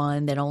mini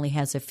one that only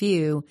has a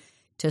few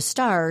to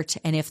start.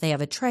 And if they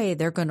have a tray,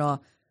 they're going to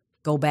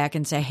go back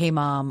and say, hey,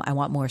 Mom, I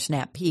want more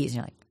snap peas. And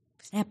you're like,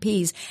 snap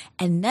peas.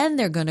 And then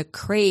they're going to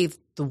crave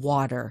the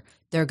water.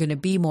 They're going to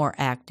be more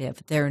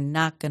active. They're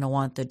not going to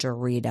want the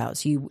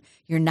Doritos.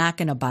 You're not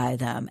going to buy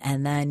them.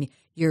 And then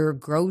your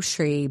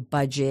grocery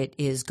budget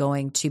is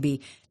going to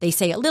be, they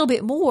say a little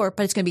bit more,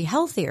 but it's going to be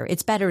healthier.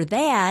 It's better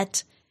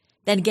that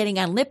than getting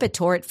on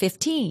Lipitor at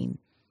 15.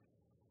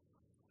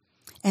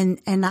 And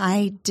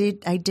I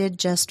did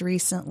just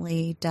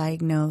recently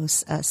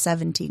diagnose a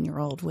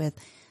 17-year-old with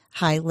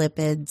high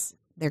lipids.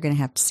 They're going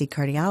to have to see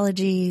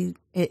cardiology.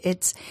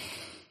 It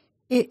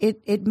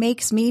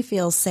makes me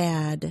feel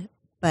sad,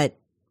 but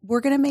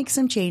we're going to make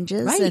some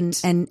changes,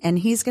 right. and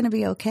he's going to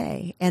be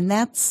okay. And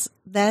that's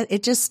that.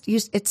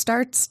 It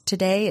starts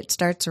today. It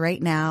starts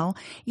right now.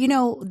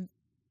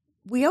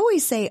 We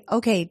always say,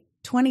 okay,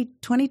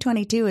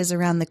 2022 is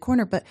around the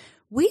corner, but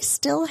we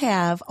still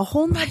have a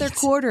whole nother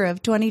quarter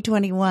of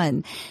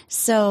 2021.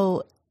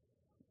 So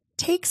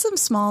take some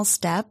small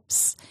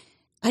steps.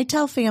 I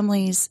tell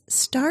families,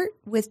 start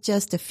with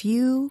just a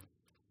few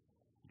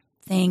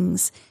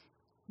things,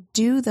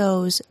 do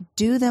those,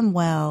 do them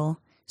well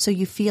so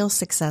you feel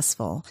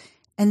successful,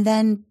 and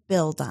then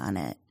build on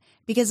it.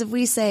 Because if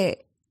we say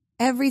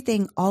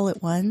everything all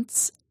at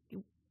once,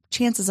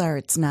 chances are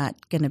it's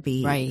not going to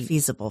be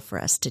feasible for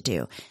us to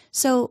do.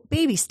 So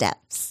baby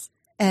steps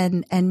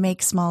and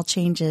make small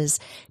changes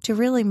to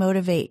really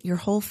motivate your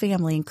whole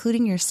family,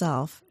 including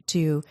yourself,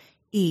 to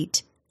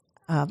eat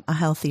a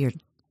healthier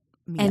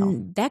meal.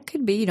 And that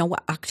could be,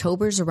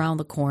 October's around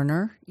the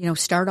corner.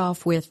 Start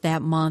off with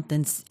that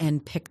month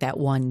and pick that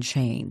one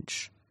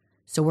change.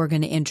 So we're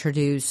going to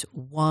introduce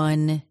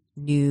one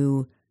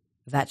new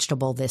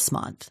vegetable this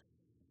month.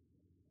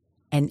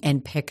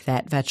 And pick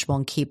that vegetable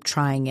and keep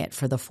trying it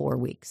for the 4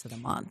 weeks of the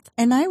month.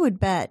 And I would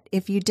bet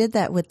if you did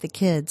that with the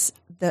kids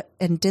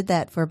and did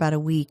that for about a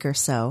week or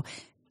so,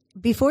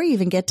 before you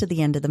even get to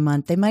the end of the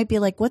month, they might be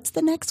like, what's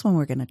the next one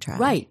we're going to try?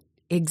 Right.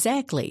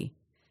 Exactly.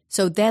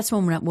 So that's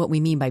what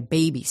we mean by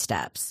baby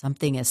steps.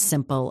 Something as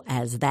simple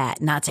as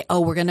that. Not say,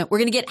 we're going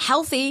to get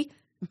healthy.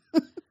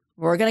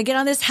 We're going to get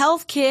on this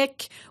health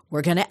kick.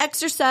 We're going to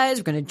exercise.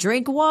 We're going to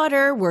drink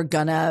water. We're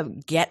going to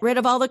get rid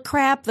of all the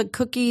crap, the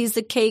cookies,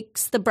 the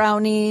cakes, the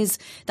brownies,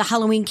 the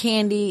Halloween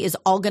candy is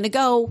all going to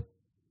go.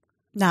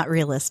 Not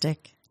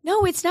realistic.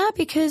 No, it's not,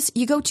 because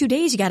you go 2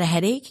 days, you got a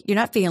headache. You're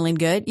not feeling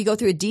good. You go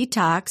through a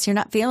detox. You're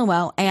not feeling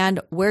well. And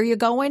where are you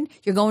going?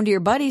 You're going to your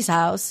buddy's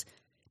house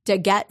to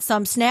get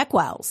some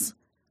SnackWells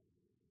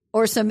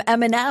or some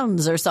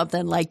M&Ms or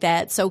something like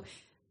that. So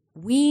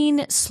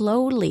wean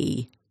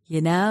slowly.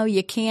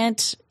 You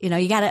can't,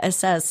 you got to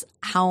assess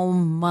how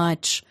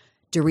much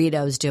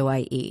Doritos do I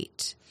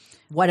eat?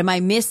 What am I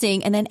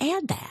missing? And then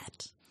add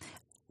that.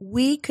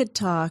 We could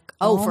talk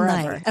all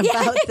forever night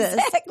about this.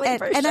 Exactly,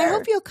 and I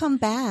hope you'll come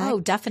back. Oh,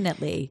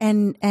 definitely.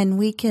 And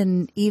we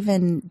can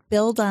even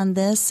build on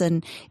this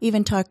and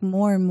even talk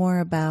more and more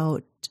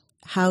about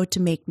how to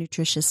make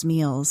nutritious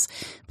meals.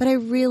 But I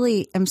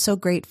really am so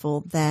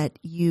grateful that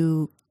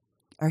you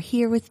are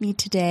here with me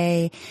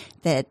today,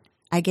 that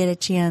I get a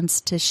chance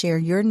to share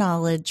your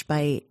knowledge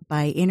by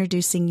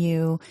introducing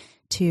you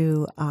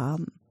to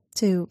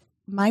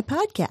my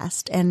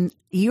podcast, and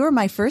you're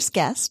my first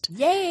guest.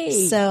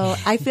 Yay! So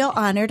I feel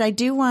honored. I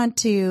do want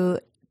to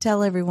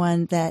tell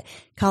everyone that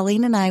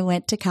Colleen and I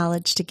went to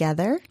college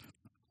together,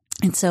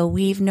 and so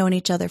we've known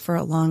each other for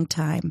a long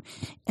time,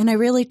 and I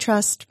really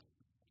trust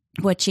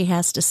what she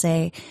has to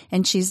say,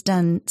 and she's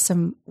done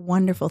some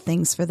wonderful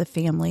things for the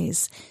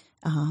families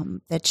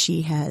that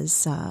she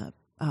has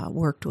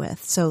worked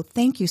with. So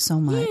thank you so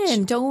much. Yeah,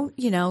 and don't,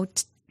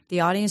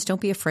 the audience,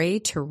 don't be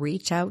afraid to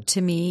reach out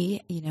to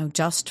me,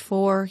 just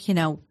for,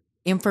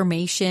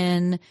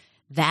 information.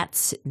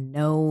 That's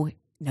no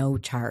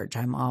charge.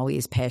 I'm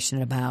always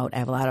passionate about. I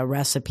have a lot of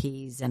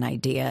recipes and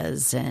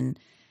ideas, and,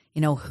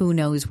 who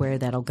knows where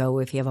that'll go.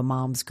 If you have a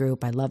mom's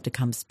group, I'd love to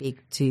come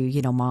speak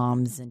to,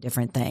 moms and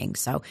different things.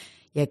 So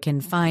you can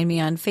find me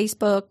on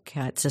Facebook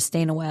at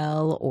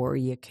Sustainawell, or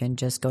you can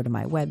just go to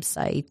my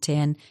website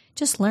and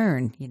just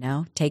learn,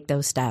 take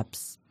those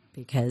steps,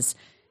 because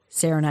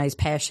Sarah and I's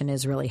passion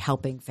is really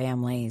helping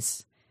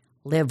families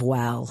live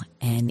well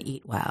and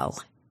eat well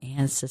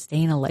and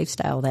sustain a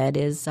lifestyle that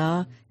is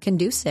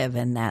conducive.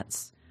 And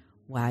that's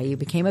why you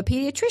became a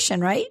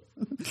pediatrician, right?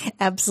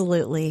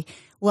 Absolutely.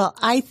 Well,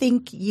 I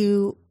think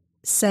you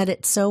said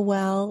it so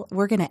well.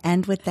 We're going to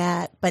end with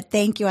that. But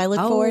thank you. I look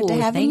forward to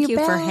having you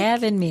back. Thank you for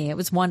having me. It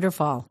was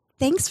wonderful.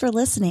 Thanks for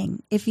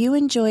listening. If you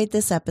enjoyed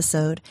this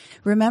episode,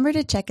 remember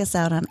to check us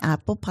out on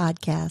Apple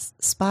Podcasts,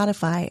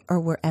 Spotify, or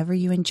wherever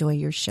you enjoy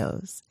your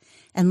shows.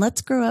 And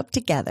let's grow up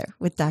together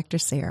with Dr.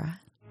 Sarah.